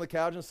can sit on the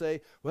couch and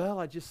say, well,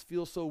 I just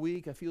feel so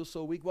weak. I feel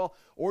so weak. Well,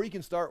 or you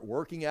can start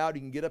working out.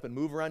 You can get up and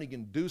move around. You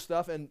can do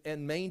stuff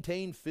and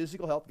maintain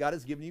physical health. God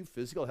has given you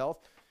physical health.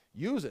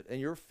 Use it,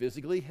 and you're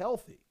physically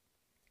healthy.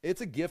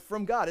 It's a gift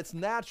from God. It's a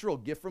natural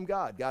gift from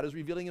God. God is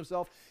revealing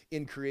himself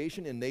in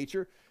creation, in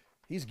nature.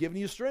 He's given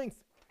you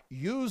strength.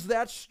 Use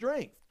that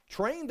strength.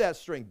 Train that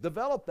strength.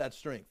 Develop that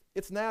strength.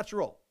 It's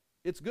natural.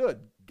 It's good.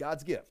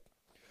 God's gift.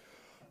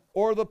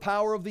 Or the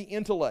power of the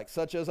intellect,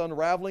 such as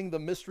unraveling the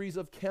mysteries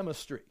of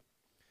chemistry.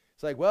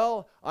 It's like,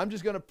 well, I'm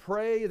just going to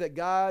pray that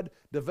God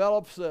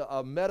develops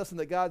a medicine,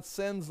 that God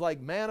sends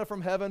like manna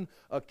from heaven,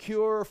 a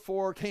cure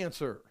for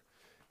cancer.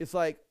 It's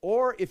like,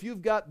 or if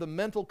you've got the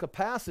mental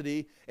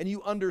capacity and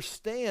you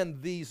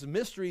understand these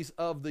mysteries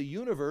of the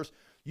universe,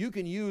 you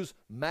can use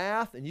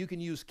math and you can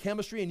use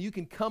chemistry and you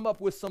can come up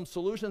with some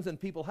solutions, and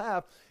people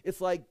have.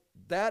 It's like,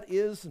 that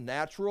is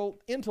natural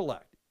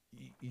intellect.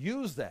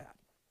 Use that.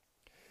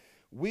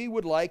 We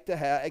would like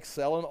to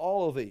excel in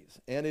all of these.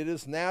 And it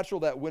is natural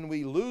that when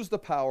we lose the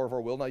power of our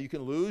will, now you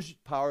can lose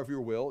power of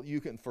your will, you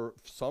can, for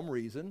some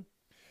reason,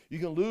 you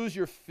can lose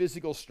your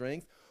physical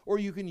strength, or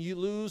you can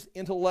lose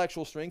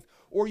intellectual strength,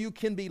 or you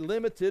can be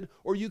limited,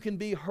 or you can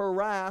be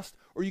harassed,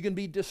 or you can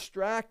be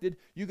distracted,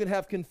 you can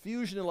have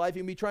confusion in life,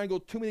 you can be trying to go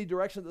too many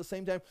directions at the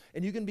same time,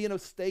 and you can be in a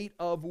state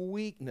of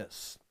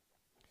weakness.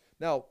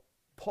 Now,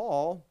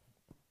 Paul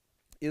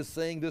is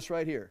saying this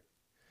right here.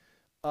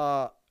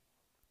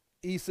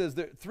 He says,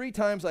 3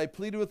 times I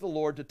pleaded with the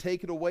Lord to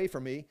take it away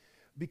from me,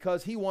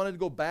 because he wanted to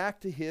go back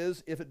to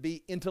his, if it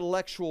be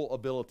intellectual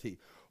ability,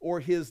 or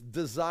his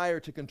desire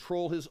to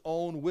control his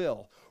own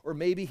will, or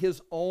maybe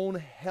his own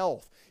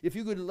health. If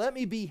you could let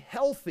me be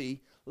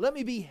healthy,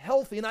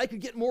 and I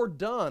could get more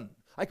done.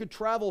 I could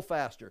travel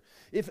faster.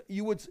 If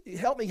you would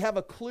help me have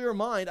a clear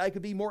mind, I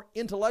could be more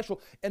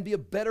intellectual and be a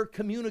better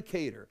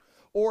communicator.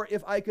 Or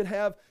if I could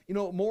have,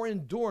 more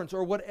endurance,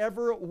 or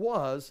whatever it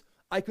was,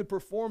 I could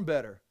perform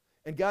better.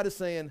 And God is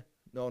saying,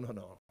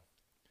 no.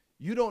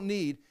 You don't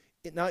need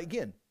it. Now,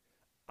 again,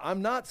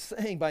 I'm not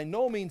saying, by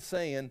no means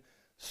saying,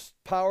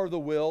 power of the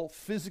will,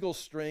 physical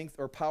strength,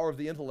 or power of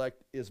the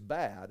intellect is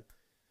bad.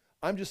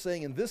 I'm just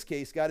saying, in this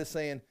case, God is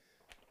saying,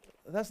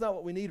 that's not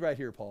what we need right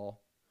here,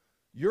 Paul.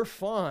 You're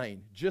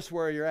fine just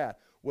where you're at.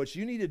 What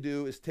you need to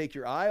do is take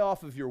your eye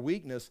off of your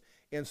weakness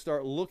and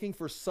start looking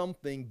for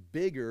something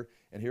bigger.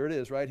 And here it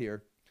is right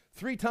here.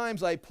 3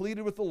 times I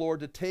pleaded with the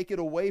Lord to take it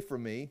away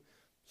from me,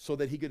 so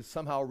that he could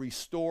somehow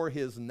restore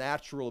his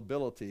natural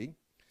ability.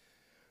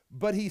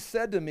 But he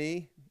said to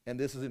me, and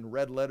this is in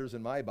red letters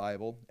in my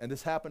Bible, and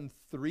this happened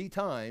 3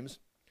 times,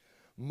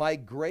 my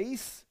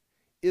grace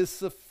is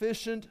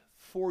sufficient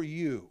for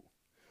you,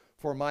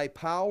 For my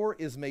power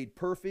is made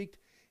perfect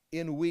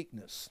in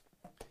weakness.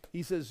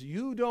 He says,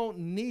 you don't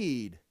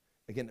need,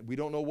 again, we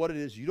don't know what it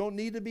is. You don't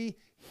need to be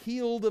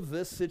healed of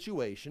this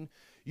situation.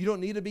 You don't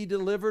need to be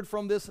delivered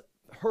from this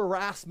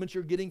harassment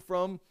you're getting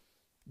from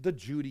the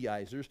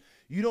Judaizers.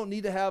 You don't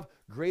need to have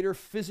greater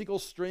physical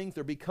strength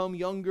or become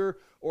younger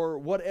or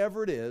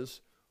whatever it is.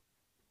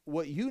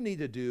 What you need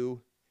to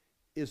do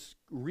is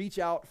reach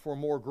out for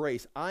more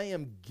grace. I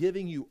am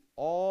giving you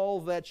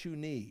all that you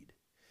need,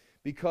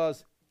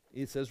 because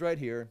it says right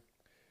here,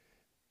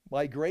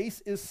 my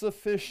grace is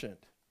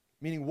sufficient,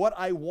 meaning what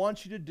I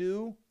want you to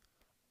do,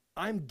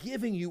 I'm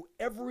giving you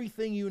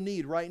everything you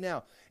need right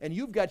now. And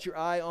you've got your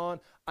eye on,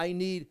 I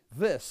need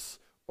this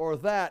or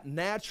that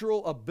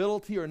natural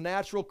ability or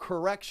natural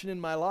correction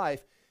in my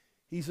life.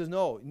 He says,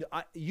 no,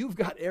 you've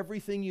got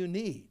everything you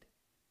need.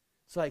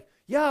 It's like,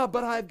 yeah,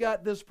 but I've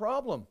got this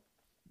problem.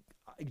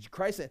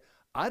 Christ said,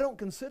 I don't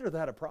consider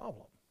that a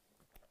problem.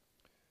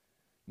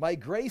 My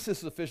grace is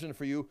sufficient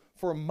for you,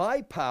 for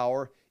my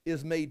power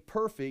is made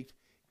perfect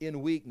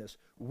in weakness.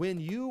 When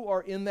you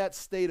are in that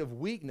state of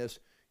weakness,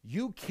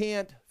 you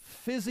can't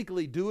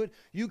physically do it.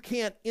 You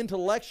can't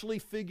intellectually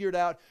figure it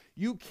out.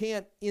 You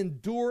can't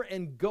endure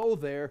and go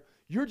there.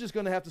 You're just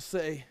going to have to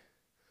say,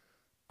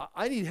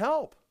 I need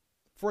help.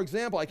 For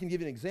example, I can give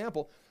you an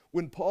example.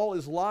 When Paul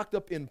is locked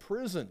up in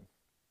prison,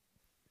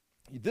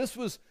 this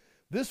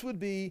would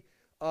be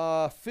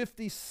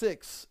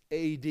 56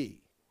 AD.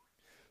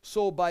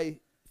 So by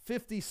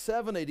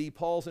 57 AD,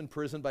 Paul's in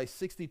prison. By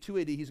 62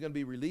 AD, he's going to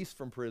be released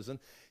from prison.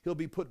 He'll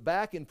be put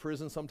back in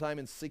prison sometime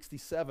in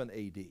 67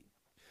 AD.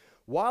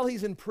 While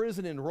he's in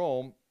prison in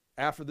Rome,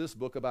 after this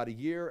book, about a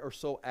year or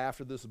so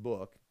after this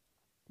book,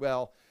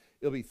 well,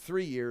 it'll be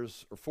 3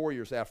 years or 4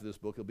 years after this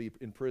book, he'll be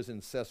in prison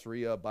in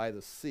Caesarea by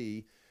the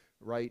sea,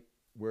 right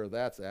where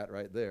that's at,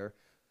 right there,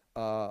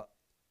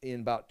 in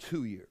about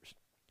 2 years.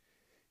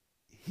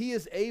 He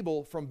is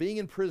able, from being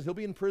in prison, he'll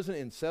be in prison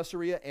in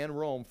Caesarea and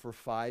Rome for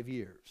 5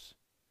 years.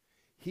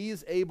 He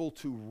is able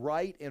to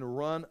write and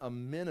run a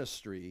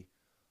ministry,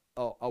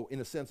 in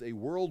a sense, a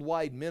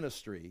worldwide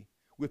ministry,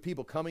 with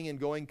people coming and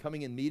going,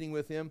 coming and meeting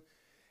with him,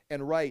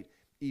 and write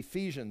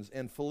Ephesians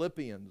and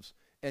Philippians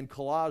and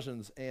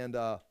Colossians and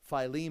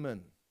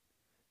Philemon,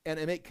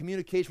 and make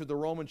communication with the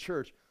Roman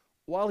church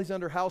while he's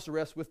under house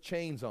arrest with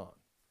chains on.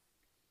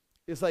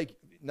 It's like,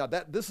 now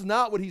this is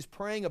not what he's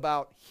praying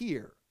about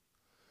here,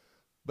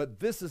 but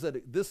this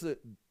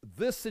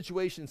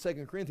situation in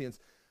 2 Corinthians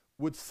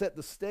would set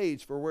the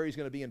stage for where he's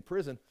going to be in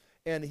prison,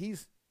 and he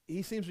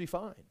seems to be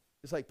fine.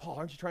 It's like, Paul,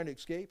 aren't you trying to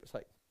escape? It's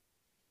like,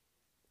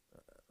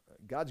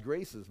 God's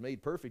grace is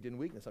made perfect in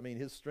weakness. I mean,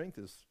 his strength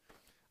is,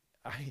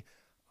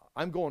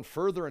 I'm going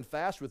further and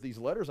faster with these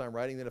letters I'm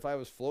writing than if I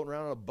was floating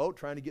around on a boat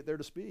trying to get there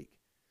to speak.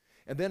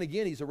 And then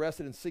again, he's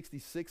arrested in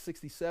 66,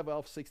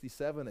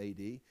 67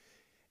 AD,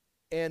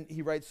 and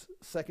he writes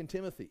 2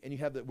 Timothy. And you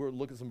have that, we'll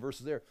look at some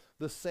verses there.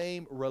 The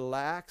same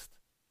relaxed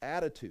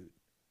attitude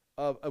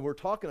of, and we're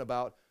talking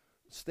about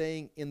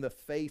staying in the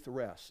faith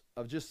rest,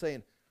 of just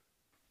saying,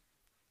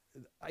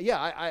 yeah,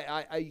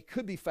 I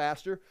could be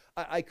faster,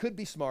 I could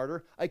be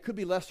smarter, I could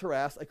be less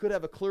harassed, I could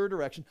have a clearer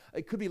direction, I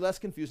could be less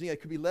confusing, I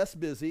could be less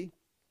busy,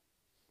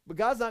 but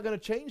God's not going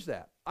to change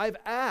that. I've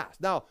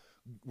asked. Now,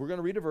 we're going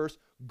to read a verse,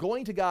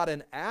 going to God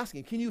and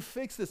asking, can you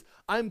fix this?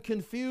 I'm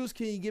confused,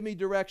 can you give me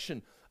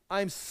direction?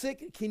 I'm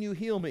sick, can you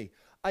heal me?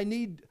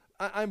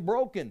 I'm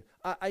broken,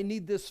 I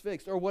need this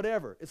fixed, or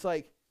whatever. It's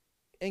like,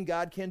 and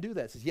God can do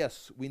that. It says,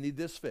 yes, we need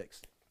this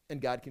fixed, and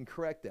God can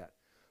correct that.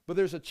 But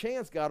there's a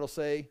chance God will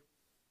say,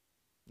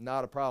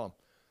 not a problem.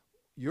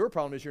 Your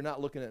problem is you're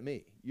not looking at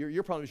me.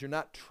 Your problem is you're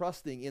not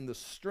trusting in the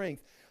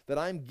strength that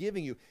I'm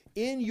giving you.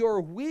 In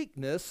your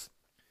weakness,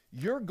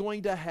 you're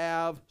going to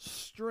have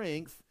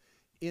strength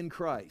in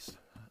Christ.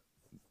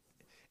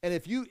 And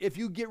if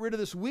you get rid of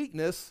this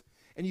weakness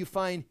and you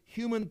find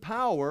human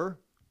power,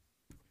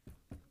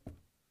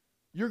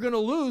 you're going to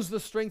lose the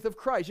strength of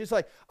Christ. It's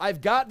like,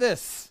 I've got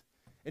this.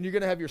 And you're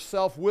going to have your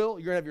self-will,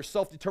 you're going to have your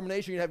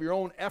self-determination, you're going to have your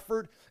own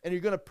effort, and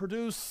you're going to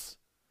produce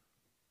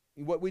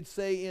what we'd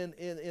say in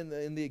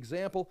the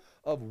example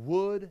of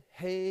wood,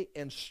 hay,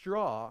 and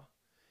straw,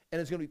 and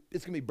it's going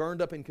to be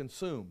burned up and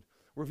consumed.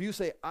 Where if you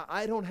say,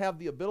 I don't have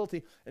the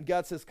ability, and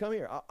God says, come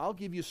here, I'll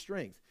give you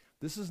strength.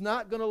 This is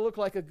not going to look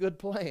like a good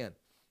plan.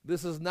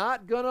 This is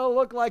not going to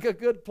look like a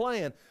good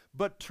plan,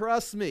 but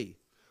trust me,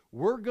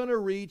 we're going to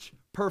reach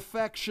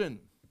perfection.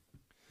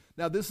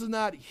 Now, this is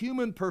not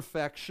human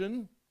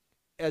perfection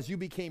as you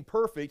became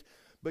perfect,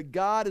 but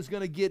God is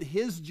going to get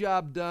his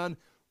job done.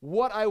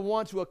 What I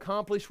want to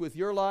accomplish with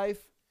your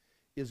life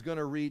is going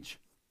to reach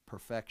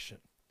perfection.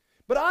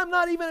 But I'm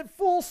not even at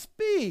full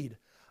speed.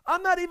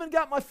 I'm not even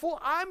got my full,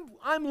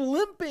 I'm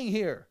limping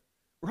here.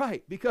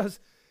 Right, because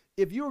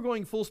if you were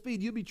going full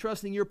speed, you'd be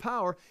trusting your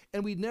power,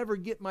 and we'd never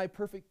get my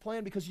perfect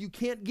plan because you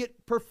can't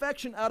get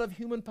perfection out of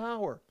human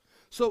power.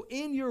 So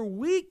in your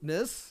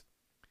weakness,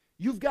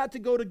 you've got to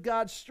go to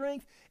God's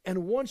strength,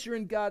 and once you're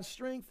in God's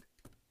strength,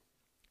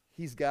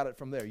 he's got it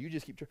from there. You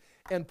just keep trying.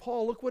 And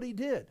Paul, look what he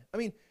did. I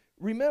mean,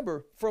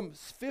 remember, from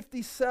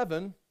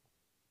 57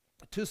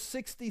 to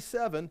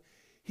 67,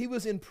 he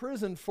was in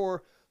prison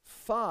for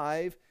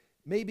 5,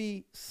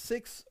 maybe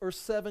 6 or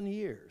 7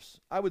 years.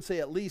 I would say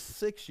at least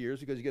 6 years,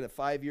 because you get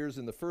 5 years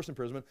in the first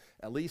imprisonment,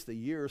 at least a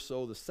year or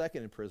so the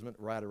second imprisonment,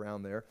 right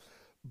around there.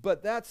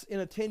 But that's in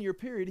a 10-year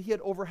period. He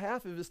had over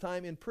half of his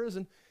time in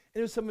prison, and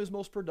it was some of his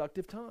most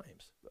productive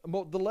times.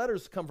 The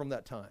letters come from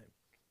that time.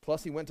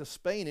 Plus, he went to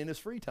Spain in his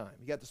free time.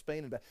 He got to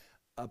Spain and back,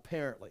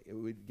 apparently.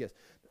 We guess.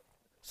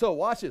 So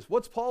watch this.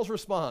 What's Paul's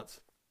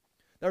response?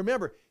 Now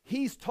remember,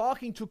 he's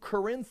talking to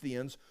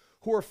Corinthians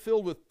who are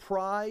filled with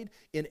pride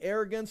and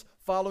arrogance,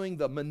 following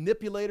the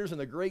manipulators and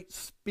the great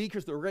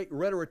speakers, the great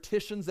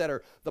rhetoricians that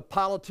are the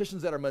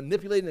politicians that are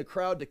manipulating the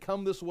crowd to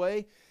come this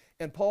way.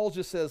 And Paul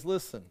just says,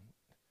 listen,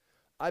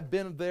 I've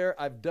been there,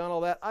 I've done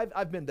all that.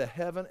 I've been to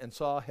heaven and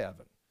saw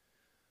heaven.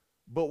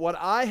 But what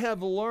I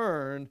have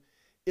learned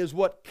is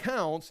what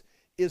counts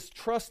is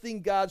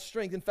trusting God's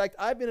strength. In fact,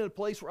 I've been in a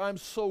place where I'm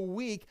so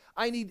weak,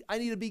 I need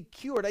to be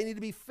cured. I need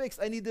to be fixed.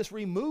 I need this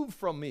removed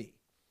from me.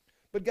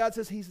 But God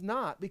says he's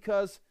not,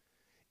 because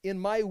in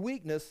my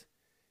weakness,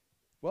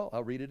 well,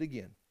 I'll read it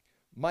again.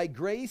 My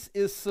grace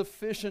is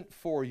sufficient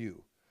for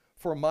you,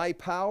 for my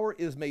power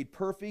is made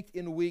perfect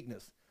in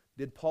weakness.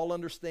 Did Paul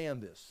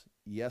understand this?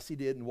 Yes, he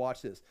did, and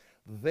watch this.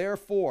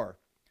 Therefore,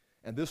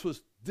 and this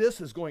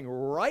is going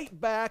right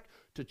back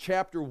to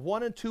chapter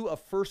 1 and 2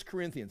 of 1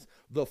 Corinthians.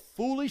 The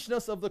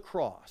foolishness of the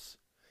cross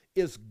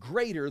is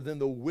greater than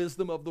the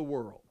wisdom of the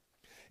world.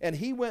 And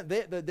he went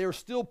there, they're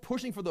still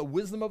pushing for the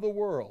wisdom of the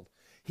world.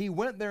 He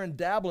went there and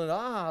dabbled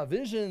in,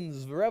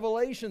 visions,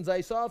 revelations.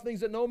 I saw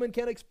things that no man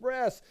can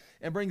express,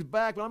 and brings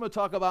back, but I'm going to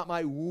talk about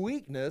my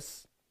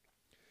weakness.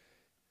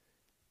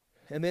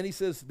 And then he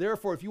says,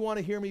 therefore, if you want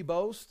to hear me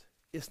boast,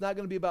 it's not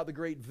going to be about the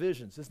great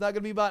visions. It's not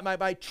going to be about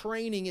my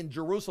training in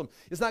Jerusalem.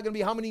 It's not going to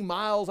be how many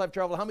miles I've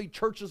traveled, how many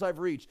churches I've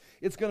reached.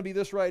 It's going to be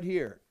this right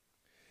here.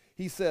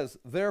 He says,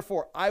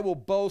 therefore, I will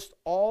boast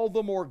all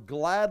the more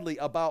gladly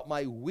about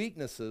my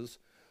weaknesses,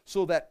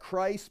 so that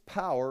Christ's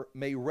power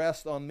may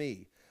rest on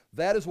me.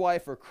 That is why,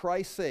 for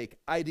Christ's sake,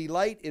 I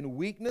delight in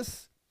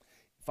weakness.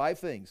 5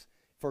 things.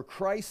 For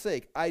Christ's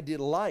sake, I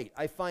delight.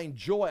 I find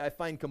joy. I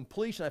find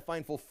completion. I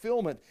find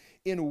fulfillment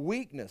in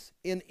weakness,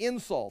 in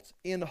insults,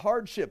 in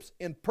hardships,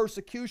 in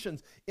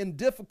persecutions, in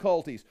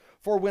difficulties.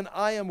 For when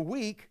I am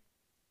weak,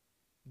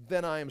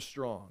 then I am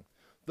strong.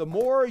 The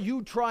more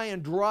you try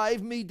and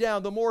drive me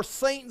down, the more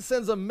Satan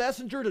sends a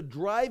messenger to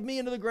drive me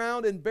into the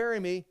ground and bury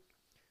me.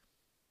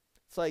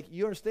 It's like,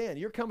 you understand,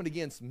 you're coming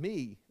against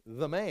me,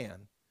 the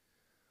man.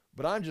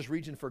 But I'm just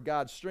reaching for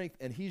God's strength,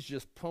 and he's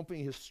just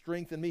pumping his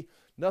strength in me.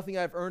 Nothing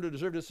I've earned or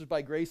deserved. This is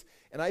by grace.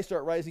 And I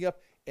start rising up,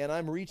 and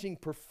I'm reaching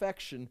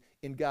perfection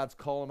in God's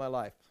call in my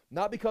life.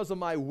 Not because of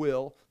my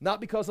will,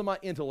 not because of my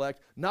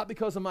intellect, not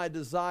because of my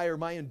desire,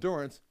 my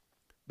endurance,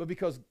 but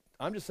because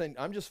I'm just saying,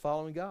 I'm just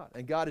following God.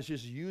 And God is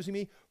just using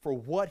me for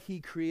what he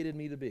created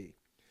me to be.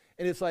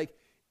 And it's like,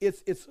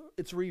 it's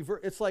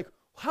like,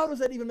 how does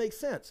that even make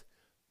sense?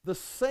 The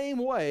same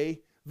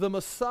way the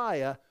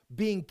Messiah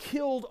being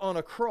killed on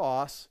a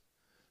cross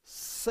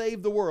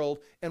saved the world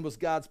and was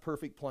God's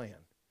perfect plan.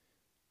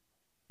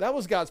 That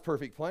was God's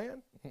perfect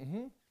plan.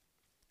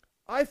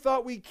 I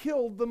thought we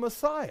killed the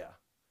Messiah.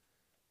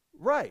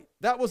 Right.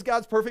 That was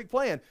God's perfect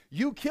plan.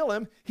 You kill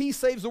him, he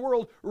saves the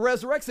world,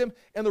 resurrects him,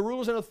 and the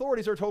rulers and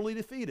authorities are totally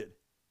defeated.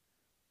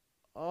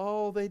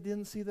 Oh, they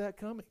didn't see that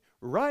coming.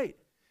 Right.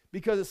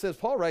 Because it says,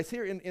 Paul writes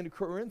here in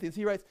Corinthians,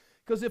 he writes,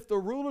 because if the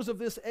rulers of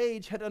this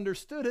age had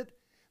understood it,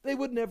 they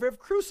would never have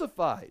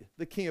crucified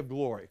the King of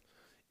glory.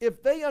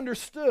 If they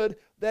understood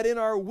that in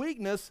our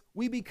weakness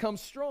we become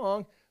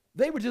strong,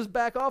 they would just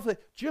back off.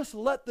 Just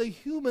let the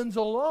humans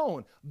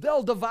alone.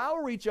 They'll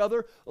devour each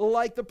other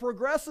like the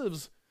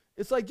progressives.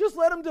 It's like, just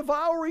let them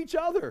devour each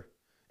other.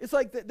 It's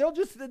like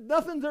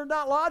they're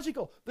not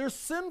logical. They're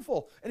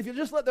sinful. And if you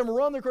just let them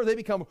run their course, they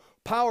become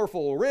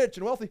powerful, rich,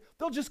 and wealthy.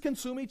 They'll just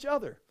consume each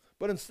other.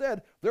 But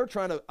instead, they're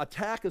trying to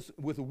attack us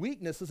with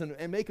weaknesses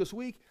and make us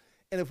weak.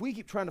 And if we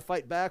keep trying to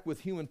fight back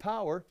with human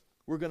power,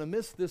 we're going to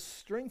miss this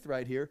strength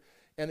right here.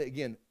 And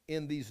again,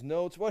 in these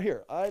notes, well,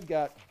 here, I've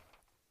got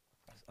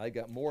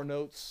more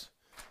notes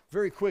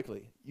very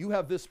quickly. You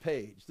have this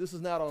page. This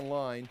is not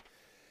online.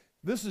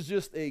 This is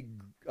just a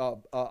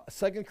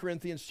 2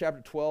 Corinthians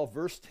chapter 12,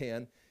 verse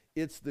 10.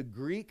 It's the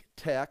Greek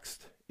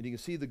text, and you can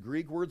see the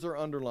Greek words are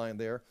underlined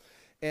there.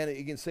 And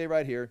you can say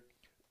right here,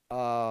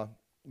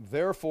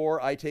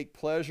 therefore I take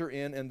pleasure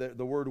in, and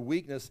the word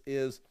weakness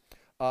is,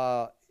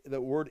 the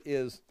word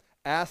is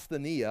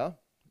asthenia,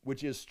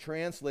 which is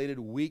translated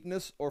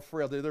weakness or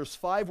frailty. There's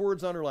 5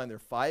 words underlined there,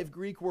 5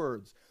 Greek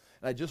words.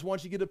 And I just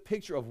want you to get a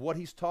picture of what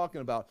he's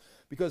talking about,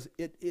 because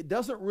it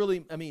doesn't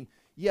really,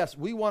 yes,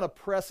 we want to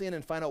press in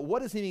and find out,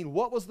 what does he mean?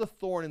 What was the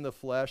thorn in the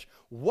flesh?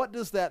 What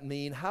does that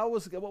mean?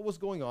 What was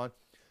going on?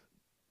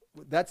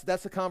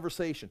 That's a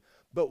conversation.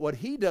 But what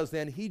he does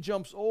then, he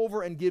jumps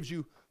over and gives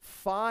you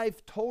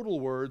 5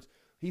 total words.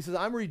 He says,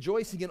 I'm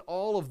rejoicing in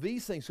all of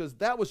these things, because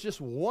that was just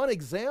one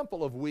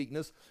example of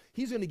weakness.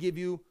 He's going to give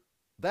you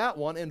that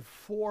one and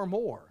 4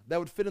 more that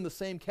would fit in the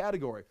same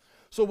category.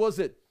 So was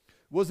it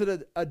Was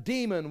it a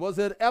demon? Was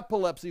it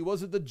epilepsy?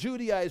 Was it the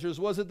Judaizers?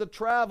 Was it the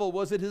travel?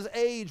 Was it his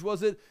age?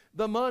 Was it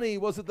the money?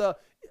 Was it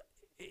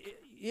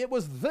it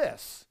was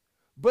this.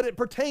 But it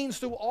pertains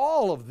to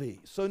all of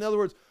these. So in other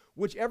words,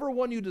 whichever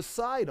one you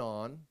decide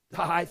on,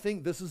 I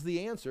think this is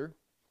the answer,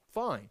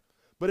 fine.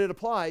 But it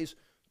applies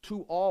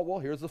to all. Well,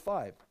 here's the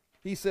 5.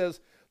 He says,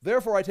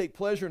 therefore I take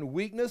pleasure in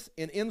weakness,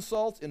 in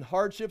insults, in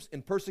hardships,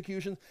 in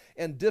persecutions,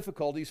 and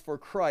difficulties for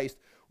Christ,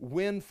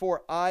 when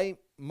for I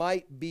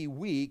might be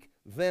weak,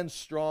 then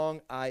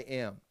strong I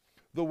am.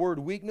 The word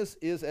weakness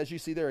is, as you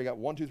see there, I got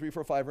 1, 2, 3,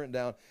 4, 5 written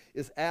down,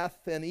 is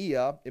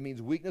athenia. It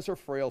means weakness or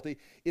frailty.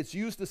 It's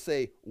used to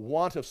say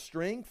want of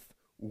strength,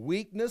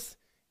 weakness,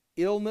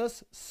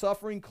 illness,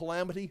 suffering,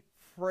 calamity,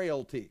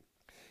 frailty.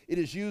 It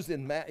is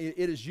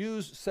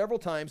used several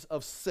times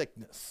of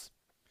sickness.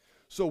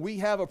 So we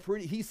have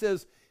he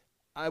says,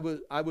 I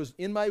was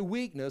in my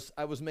weakness,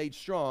 I was made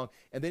strong.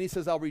 And then he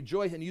says, I'll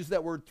rejoice, and use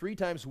that word 3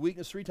 times,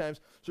 weakness 3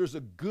 times. So there's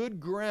a good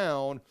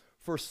ground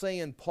for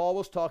saying Paul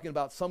was talking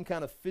about some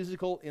kind of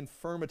physical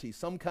infirmity,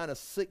 some kind of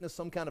sickness,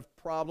 some kind of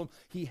problem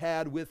he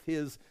had with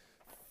his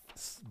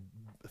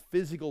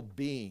physical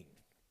being.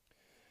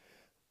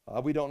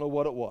 We don't know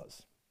what it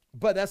was.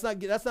 But that's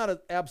not an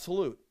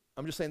absolute.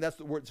 I'm just saying that's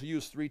the word to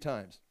use 3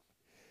 times.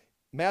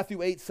 Matthew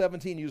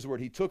 8:17 used the word,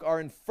 he took our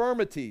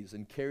infirmities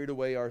and carried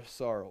away our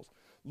sorrows.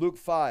 Luke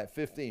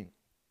 5:15,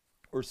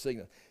 or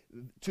sickness,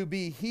 to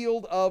be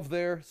healed of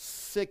their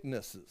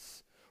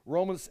sicknesses.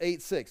 Romans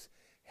 8:6,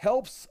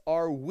 helps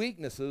our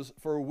weaknesses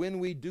for when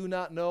we do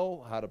not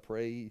know how to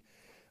pray.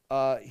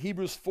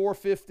 Hebrews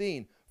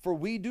 4:15, for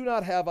we do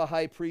not have a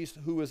high priest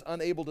who is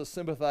unable to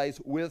sympathize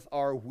with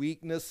our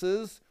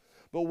weaknesses,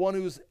 but one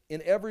who's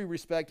in every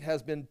respect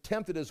has been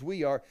tempted as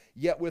we are,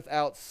 yet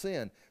without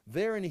sin.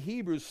 There in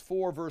Hebrews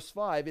 4 verse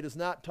 5, it is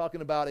not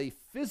talking about a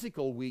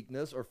physical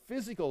weakness or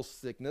physical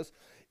sickness.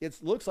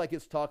 It looks like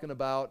it's talking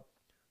about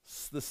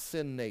the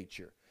sin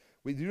nature.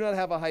 We do not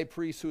have a high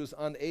priest who is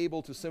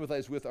unable to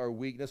sympathize with our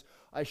weakness.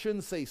 I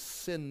shouldn't say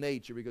sin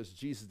nature, because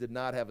Jesus did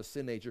not have a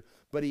sin nature,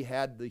 but he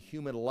had the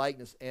human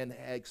likeness and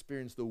had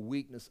experienced the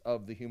weakness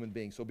of the human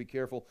being. So be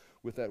careful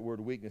with that word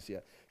weakness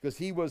yet. Because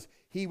he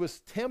was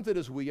tempted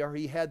as we are.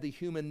 He had the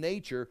human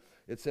nature,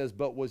 it says,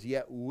 but was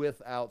yet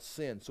without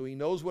sin. So he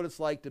knows what it's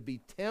like to be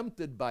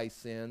tempted by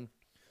sin.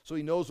 So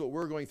he knows what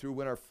we're going through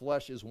when our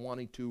flesh is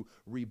wanting to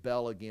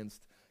rebel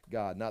against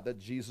God. Not that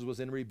Jesus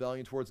was in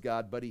rebellion towards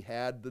God, but he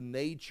had the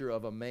nature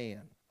of a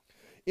man.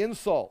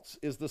 Insults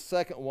is the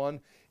second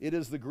one. It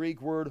is the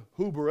Greek word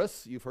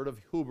hubris. You've heard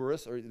of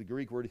hubris, or the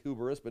Greek word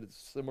hubris, but it's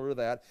similar to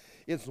that.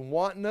 It's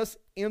wantonness,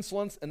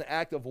 insolence, an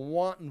act of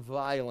wanton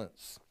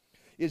violence.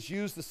 It's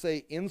used to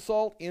say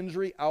insult,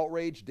 injury,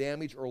 outrage,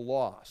 damage, or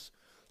loss.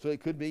 So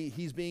it could be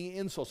he's being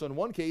insulted. So in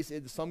one case,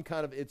 it's some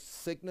kind of it's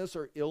sickness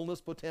or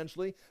illness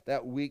potentially,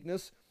 that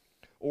weakness,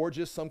 or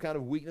just some kind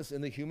of weakness in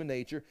the human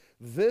nature.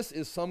 This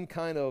is some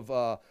kind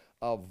of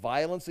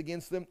violence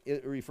against them.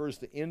 It refers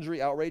to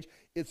injury, outrage.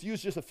 It's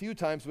used just a few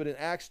times, but in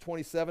Acts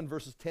 27,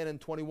 verses 10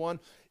 and 21,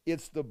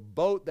 it's the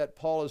boat that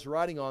Paul is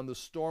riding on. The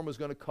storm was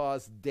going to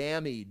cause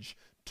damage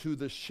to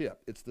the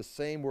ship. It's the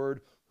same word,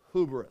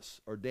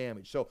 hubris, or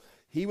damage. So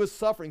he was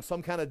suffering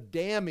some kind of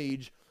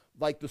damage,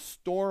 like the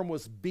storm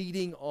was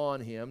beating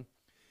on him.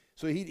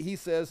 So he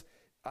says,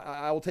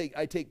 I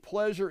take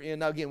pleasure in.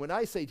 Now again, when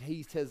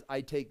he says I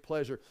take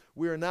pleasure,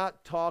 we are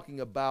not talking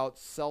about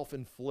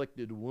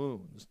self-inflicted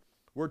wounds.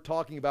 We're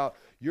talking about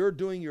you're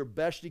doing your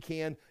best you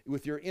can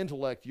with your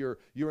intellect, your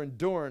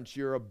endurance,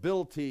 your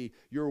ability,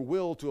 your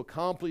will to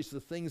accomplish the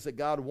things that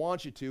God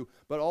wants you to,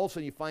 but also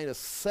you find a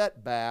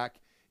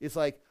setback. It's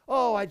like,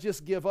 oh, I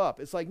just give up.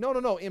 It's like,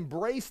 no.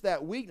 Embrace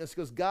that weakness,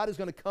 because God is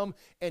going to come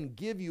and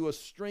give you a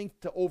strength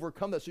to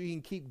overcome that so you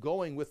can keep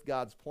going with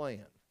God's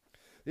plan.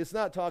 It's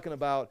not talking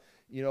about,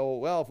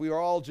 well, if we were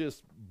all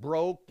just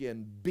broke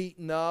and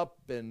beaten up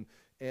and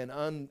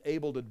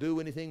unable to do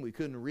anything, we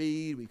couldn't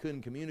read, we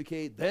couldn't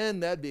communicate,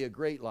 then that'd be a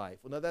great life.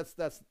 Well,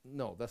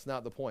 no, that's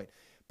not the point.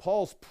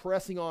 Paul's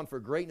pressing on for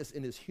greatness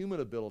in his human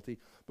ability,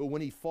 but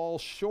when he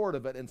falls short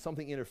of it and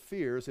something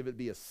interferes, if it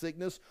be a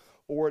sickness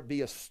or it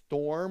be a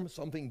storm,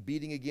 something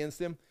beating against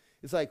him,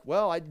 it's like,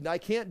 well, I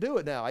can't do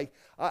it now.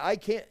 I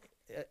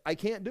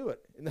can't do it.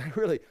 And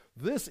really,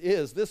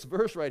 this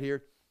verse right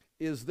here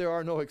is there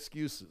are no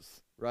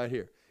excuses right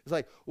here. It's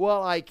like,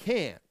 well, I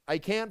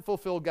can't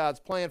fulfill God's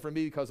plan for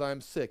me because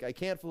I'm sick. I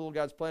can't fulfill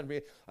God's plan for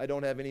me. I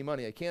don't have any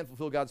money. I can't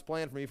fulfill God's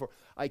plan for me for,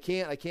 I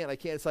can't.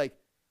 It's like,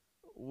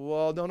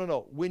 well,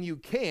 no. When you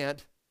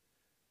can't,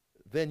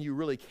 then you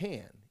really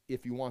can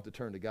if you want to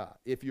turn to God.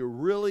 If you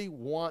really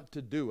want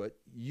to do it,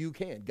 you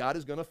can. God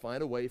is going to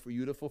find a way for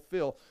you to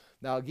fulfill.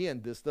 Now,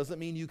 again, this doesn't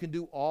mean you can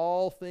do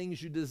all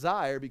things you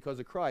desire because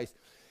of Christ.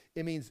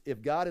 It means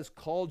if God has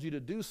called you to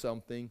do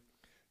something,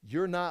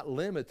 you're not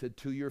limited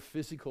to your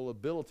physical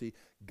ability.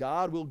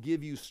 God will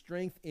give you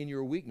strength in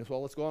your weakness.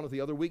 Well, let's go on with the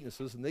other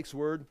weaknesses. The next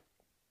word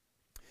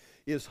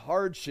is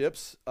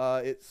hardships.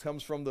 It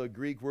comes from the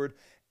Greek word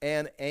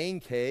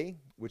ananke,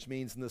 which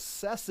means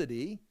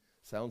necessity.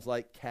 Sounds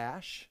like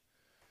cash.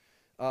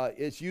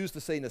 It's used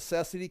to say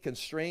necessity,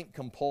 constraint,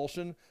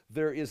 compulsion.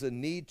 There is a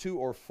need to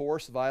or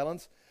force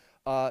violence.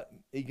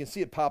 You can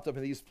see it popped up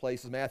in these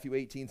places, Matthew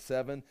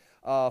 18:7.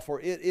 For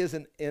it is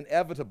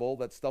inevitable,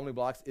 that's stumbling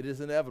blocks, it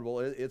is inevitable,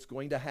 it's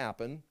going to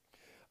happen.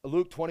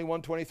 Luke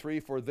 21:23,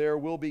 for there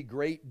will be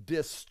great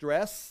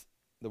distress,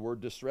 the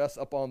word distress,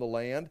 upon the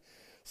land.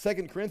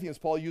 2 Corinthians,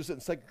 Paul used it in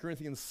 2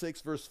 Corinthians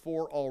 6, verse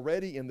 4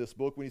 already in this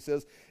book when he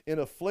says, in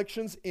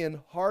afflictions, in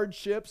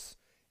hardships,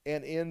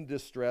 and in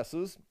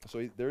distresses.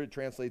 So there it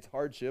translates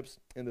hardships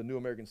in the New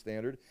American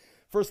Standard.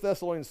 1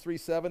 Thessalonians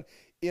 3:7,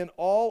 in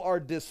all our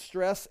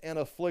distress and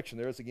affliction.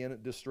 There's again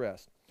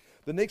distress.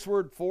 The next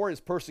word for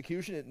is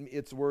persecution.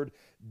 It's the word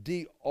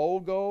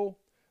diogomos.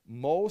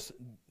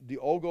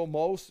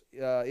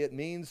 It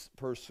means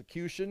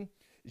persecution.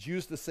 It's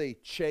used to say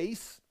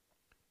chase,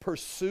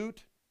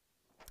 pursuit,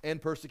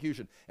 and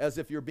persecution. As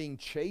if you're being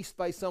chased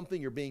by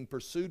something, you're being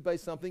pursued by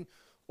something,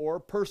 or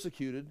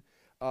persecuted.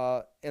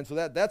 And so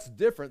that's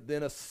different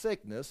than a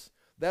sickness.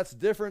 That's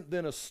different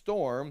than a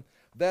storm.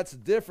 That's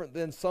different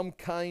than some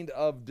kind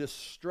of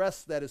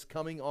distress that is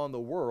coming on the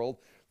world.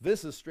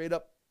 This is straight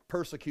up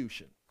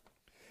persecution.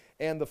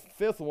 And the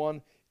fifth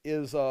one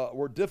is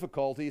were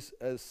difficulties,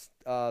 as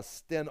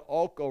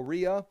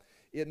stenochoria.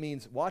 It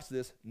means, watch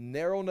this,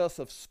 narrowness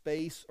of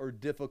space or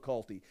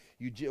difficulty.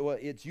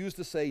 It's used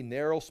to say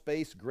narrow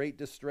space, great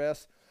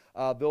distress.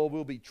 There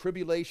will be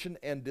tribulation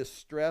and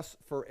distress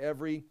for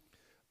every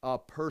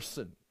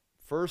person.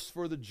 First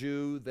for the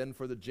Jew, then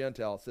for the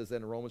Gentile. It says that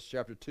in Romans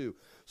chapter 2.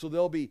 So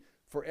there'll be,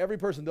 for every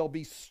person, you'll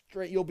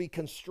be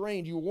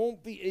constrained. You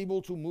won't be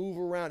able to move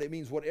around. It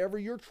means whatever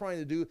you're trying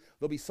to do,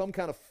 there'll be some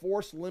kind of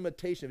forced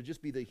limitation. It would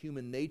just be the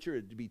human nature.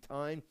 It would be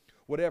time,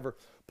 whatever.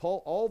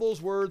 Paul, all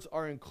those words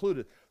are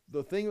included.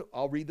 The thing,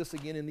 I'll read this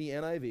again in the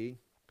NIV.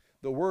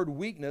 The word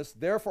weakness,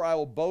 therefore I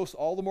will boast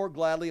all the more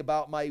gladly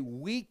about my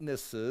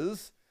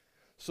weaknesses,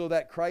 so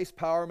that Christ's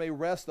power may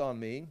rest on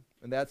me.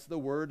 And that's the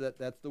word,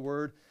 that's the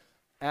word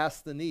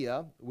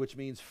asthenia, which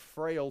means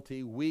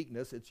frailty,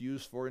 weakness. It's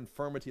used for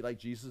infirmity, like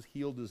Jesus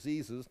healed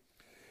diseases.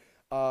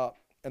 And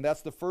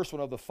that's the first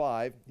one of the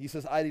five. He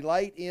says, I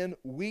delight in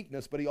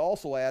weakness, but he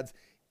also adds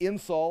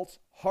insults,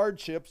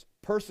 hardships,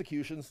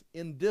 persecutions,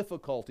 in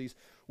difficulties,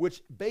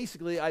 which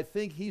basically I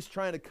think he's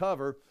trying to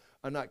cover.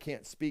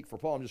 Can't speak for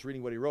Paul, I'm just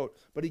reading what he wrote,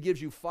 but he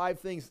gives you 5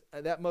 things,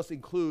 and that must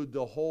include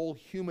the whole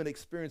human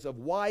experience of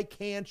why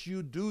can't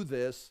you do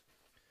this?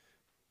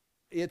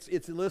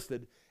 It's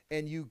listed,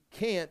 and you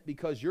can't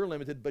because you're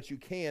limited, but you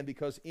can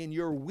because in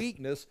your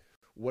weakness,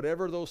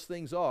 whatever those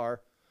things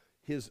are,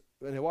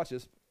 and watch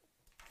this,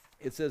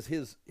 it says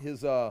his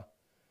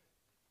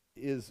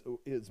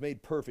is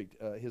made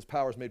perfect. His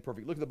power is made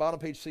perfect. Look at the bottom,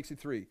 page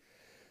 63.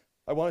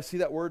 I want to see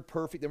that word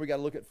perfect. Then we got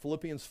to look at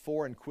Philippians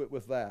 4 and quit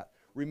with that.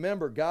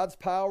 Remember, God's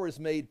power is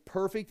made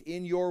perfect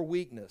in your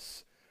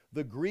weakness.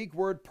 The Greek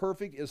word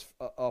perfect is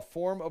a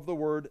form of the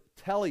word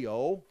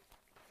teleo,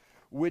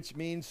 which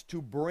means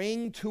to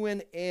bring to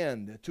an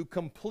end, to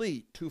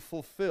complete, to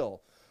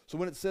fulfill. So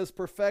when it says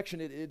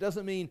perfection, it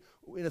doesn't mean,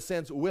 in a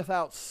sense,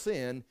 without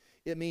sin.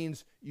 It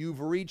means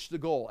you've reached the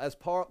goal. As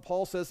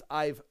Paul says,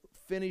 I've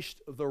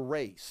finished the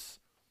race.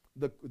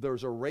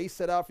 There's a race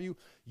set out for you.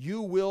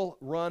 You will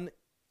run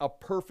a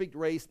perfect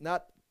race,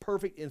 not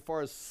perfect as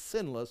far as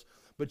sinless,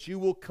 but you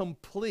will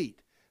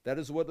complete. That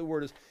is what the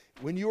word is.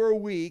 When you are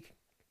weak,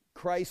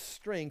 Christ's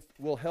strength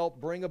will help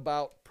bring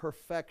about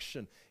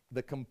perfection,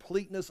 the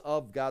completeness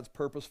of God's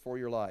purpose for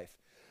your life.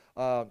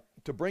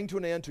 To bring to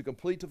an end, to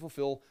complete, to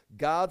fulfill,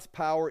 God's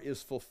power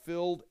is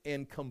fulfilled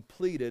and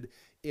completed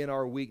in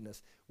our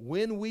weakness.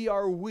 When we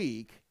are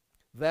weak,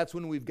 that's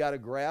when we've got to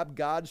grab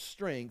God's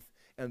strength,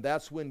 and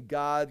that's when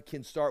God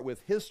can start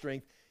with his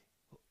strength.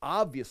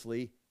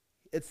 Obviously,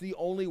 it's the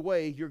only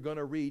way you're going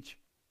to reach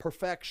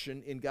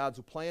perfection in God's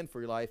plan for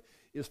your life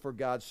is for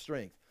God's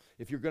strength.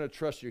 If you're going to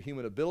trust your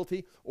human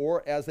ability,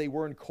 or as they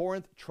were in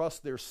Corinth,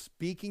 trust their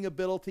speaking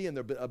ability and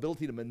their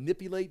ability to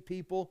manipulate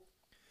people,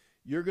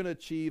 you're going to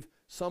achieve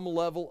some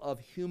level of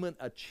human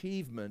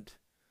achievement,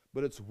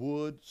 but it's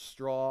wood,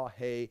 straw,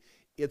 hay.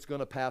 It's going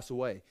to pass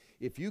away.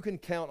 If you can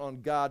count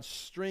on God's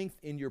strength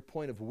in your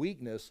point of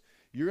weakness,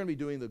 you're going to be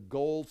doing the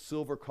gold,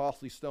 silver,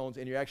 costly stones,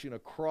 and you're actually going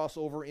to cross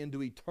over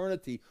into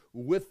eternity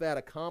with that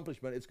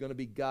accomplishment. It's going to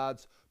be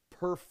God's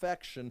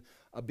perfection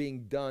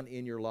being done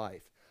in your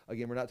life.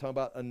 Again, we're not talking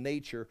about a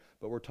nature,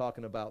 but we're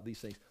talking about these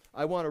things.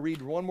 I want to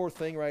read one more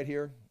thing right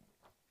here.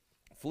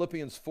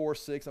 Philippians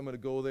 4:6. I'm going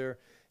to go there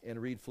and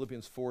read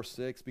Philippians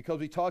 4:6 because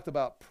we talked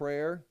about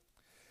prayer,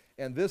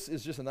 and this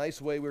is just a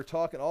nice way. We're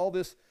talking all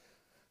this.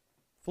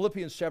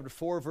 Philippians chapter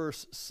 4,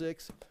 verse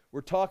 6.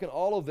 We're talking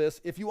all of this.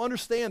 If you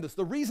understand this,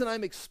 the reason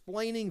I'm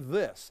explaining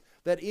this,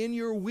 that in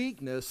your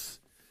weakness,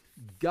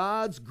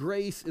 God's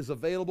grace is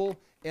available,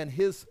 and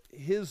his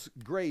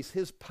grace,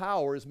 his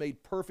power is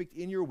made perfect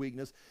in your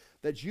weakness,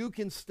 that you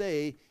can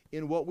stay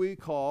in what we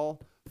call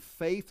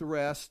faith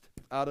rest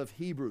out of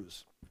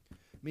Hebrews.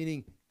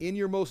 Meaning, in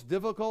your most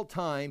difficult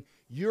time,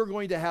 you're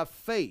going to have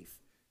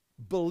faith,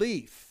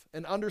 belief,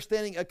 and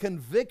understanding, a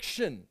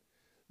conviction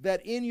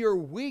that in your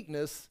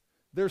weakness,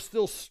 There's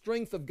still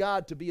strength of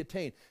God to be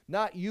attained.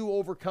 Not you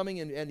overcoming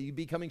and you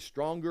becoming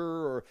stronger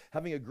or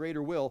having a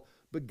greater will,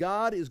 but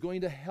God is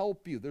going to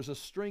help you. There's a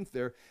strength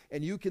there,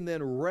 and you can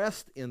then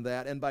rest in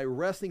that. And by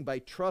resting, by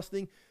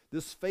trusting,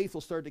 this faith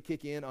will start to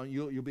kick in, and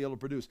you'll be able to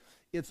produce.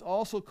 It's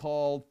also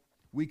called,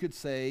 we could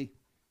say,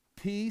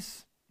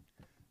 peace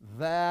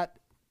that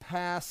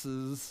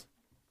passes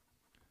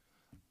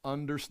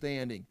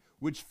understanding,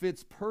 which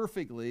fits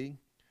perfectly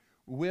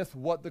with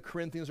what the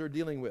Corinthians are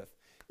dealing with.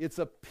 It's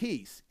a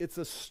peace, it's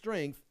a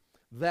strength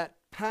that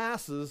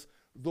passes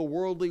the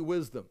worldly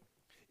wisdom.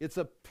 It's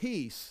a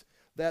peace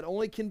that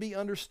only can be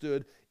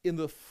understood in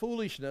the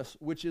foolishness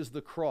which is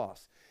the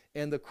cross.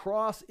 And the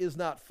cross is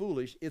not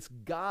foolish, it's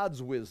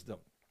God's wisdom.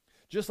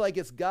 Just like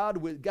it's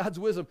God's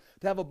wisdom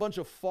to have a bunch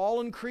of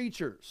fallen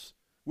creatures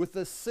with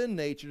the sin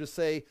nature to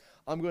say,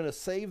 I'm going to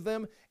save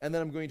them, and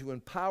then I'm going to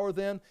empower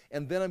them,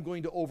 and then I'm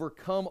going to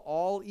overcome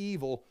all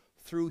evil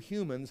through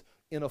humans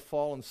in a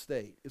fallen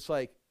state. It's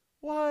like,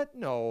 what?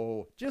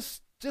 No,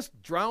 just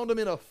drown them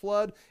in a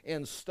flood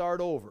and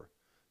start over.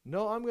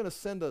 No, I'm going to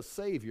send a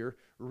Savior,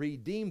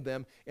 redeem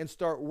them, and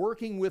start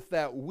working with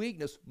that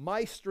weakness,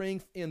 my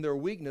strength in their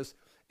weakness,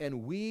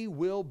 and we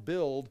will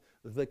build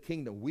the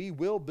kingdom. We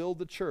will build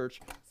the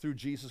church through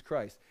Jesus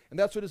Christ. And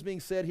that's what is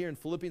being said here in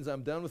Philippians.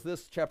 I'm done with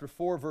this. Chapter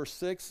 4, verse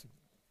 6.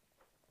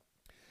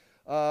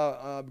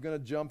 I'm going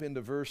to jump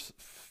into verse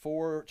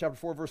 4, chapter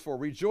 4, verse 4.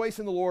 Rejoice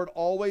in the Lord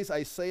always.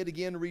 I say it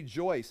again,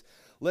 rejoice.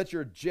 Let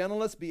your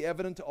gentleness be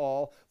evident to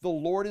all. The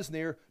Lord is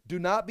near. Do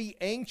not be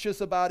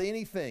anxious about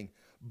anything,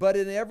 but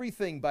in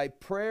everything, by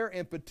prayer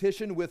and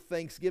petition with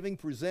thanksgiving,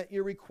 present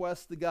your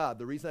requests to God.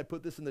 The reason I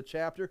put this in the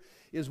chapter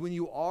is when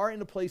you are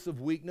in a place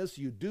of weakness,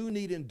 you do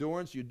need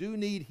endurance, you do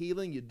need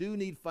healing, you do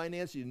need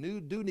finance, you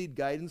do need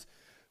guidance.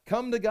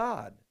 Come to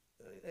God.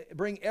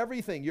 Bring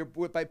everything.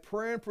 By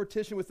prayer and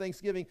petition with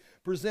thanksgiving,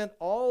 present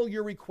all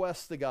your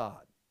requests to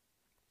God.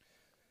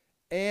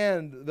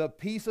 And the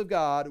peace of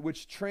God,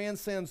 which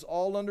transcends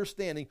all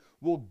understanding,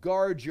 will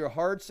guard your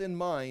hearts and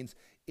minds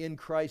in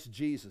Christ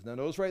Jesus. Now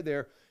notice right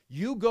there,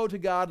 you go to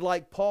God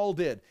like Paul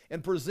did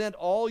and present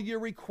all your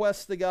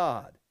requests to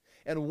God.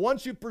 And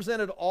once you've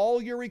presented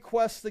all your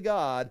requests to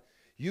God,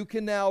 you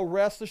can now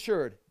rest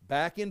assured,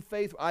 back in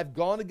faith, I've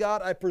gone to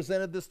God, I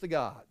presented this to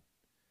God.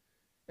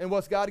 And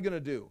what's God going to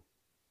do?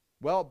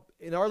 Well,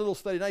 in our little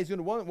study tonight, he's going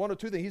to one or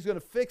two things. He's going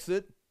to fix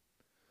it,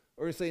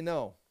 or he's say,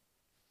 no,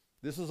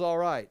 this is all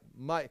right.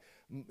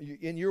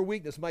 In your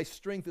weakness, my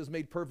strength is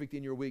made perfect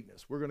in your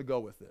weakness. We're going to go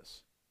with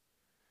this.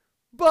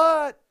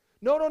 But,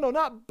 no,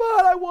 not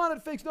but I want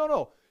it fixed.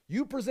 No.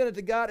 You present it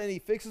to God and he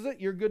fixes it,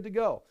 you're good to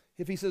go.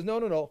 If he says,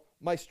 no,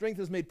 my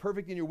strength is made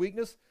perfect in your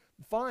weakness,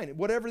 fine,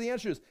 whatever the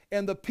answer is.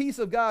 And the peace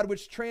of God,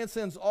 which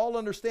transcends all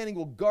understanding,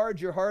 will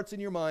guard your hearts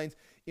and your minds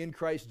in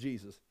Christ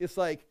Jesus. It's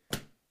like,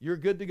 you're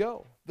good to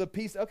go. The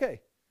peace, okay.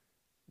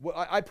 Well,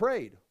 I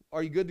prayed.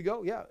 Are you good to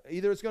go? Yeah.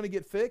 Either it's going to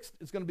get fixed,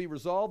 it's going to be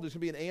resolved, there's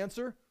going to be an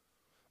answer,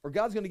 or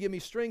God's going to give me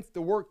strength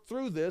to work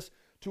through this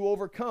to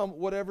overcome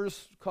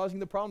whatever's causing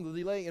the problem, the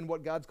delay in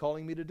what God's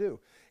calling me to do.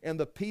 And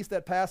the peace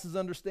that passes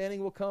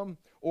understanding will come,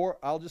 or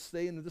I'll just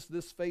stay in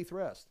this faith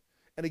rest.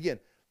 And again,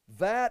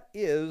 that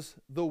is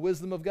the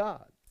wisdom of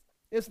God.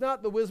 It's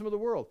not the wisdom of the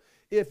world.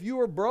 If you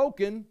are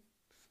broken,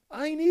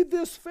 I need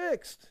this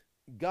fixed.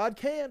 God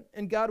can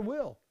and God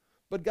will.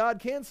 But God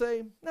can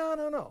say,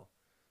 no,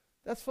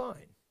 that's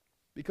fine.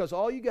 Because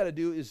all you got to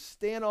do is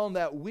stand on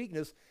that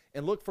weakness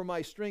and look for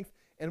my strength,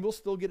 and we'll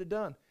still get it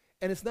done.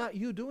 And it's not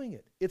you doing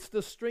it. It's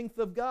the strength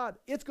of God.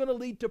 It's going to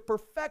lead to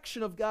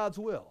perfection of God's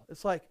will.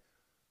 It's like,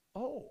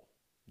 oh,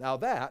 now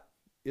that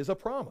is a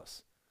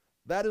promise.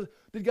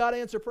 Did God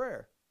answer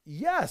prayer?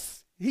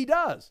 Yes, he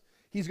does.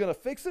 He's going to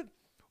fix it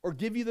or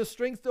give you the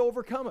strength to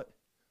overcome it.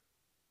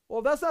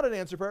 Well, that's not an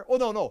answer prayer. Oh,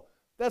 no.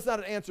 That's not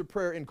an answered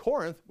prayer in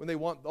Corinth when they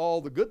want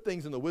all the good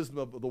things and the wisdom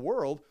of the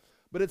world,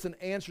 but it's an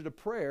answer to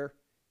prayer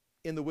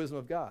in the wisdom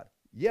of God.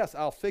 Yes,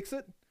 I'll fix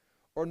it,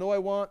 or no, I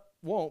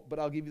won't, but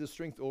I'll give you the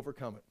strength to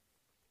overcome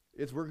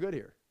it. We're good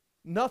here.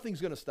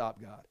 Nothing's going to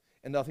stop God,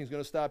 and nothing's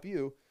going to stop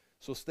you,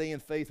 so stay in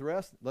faith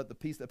rest. Let the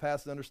peace that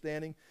passes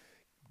understanding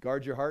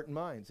guard your heart and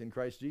minds in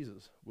Christ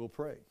Jesus. We'll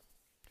pray.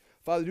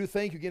 Father, do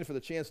thank you again for the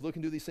chance to look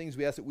into these things.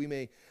 We ask that we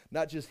may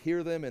not just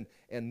hear them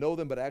and know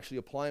them, but actually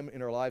apply them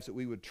in our lives, that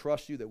we would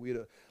trust you, that we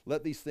would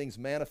let these things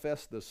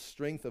manifest the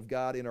strength of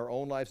God in our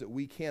own lives, that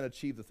we can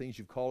achieve the things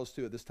you've called us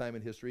to at this time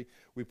in history.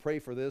 We pray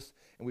for this,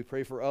 and we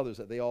pray for others,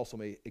 that they also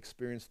may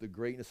experience the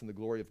greatness and the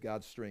glory of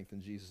God's strength.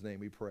 In Jesus' name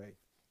we pray.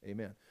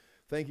 Amen.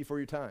 Thank you for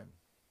your time.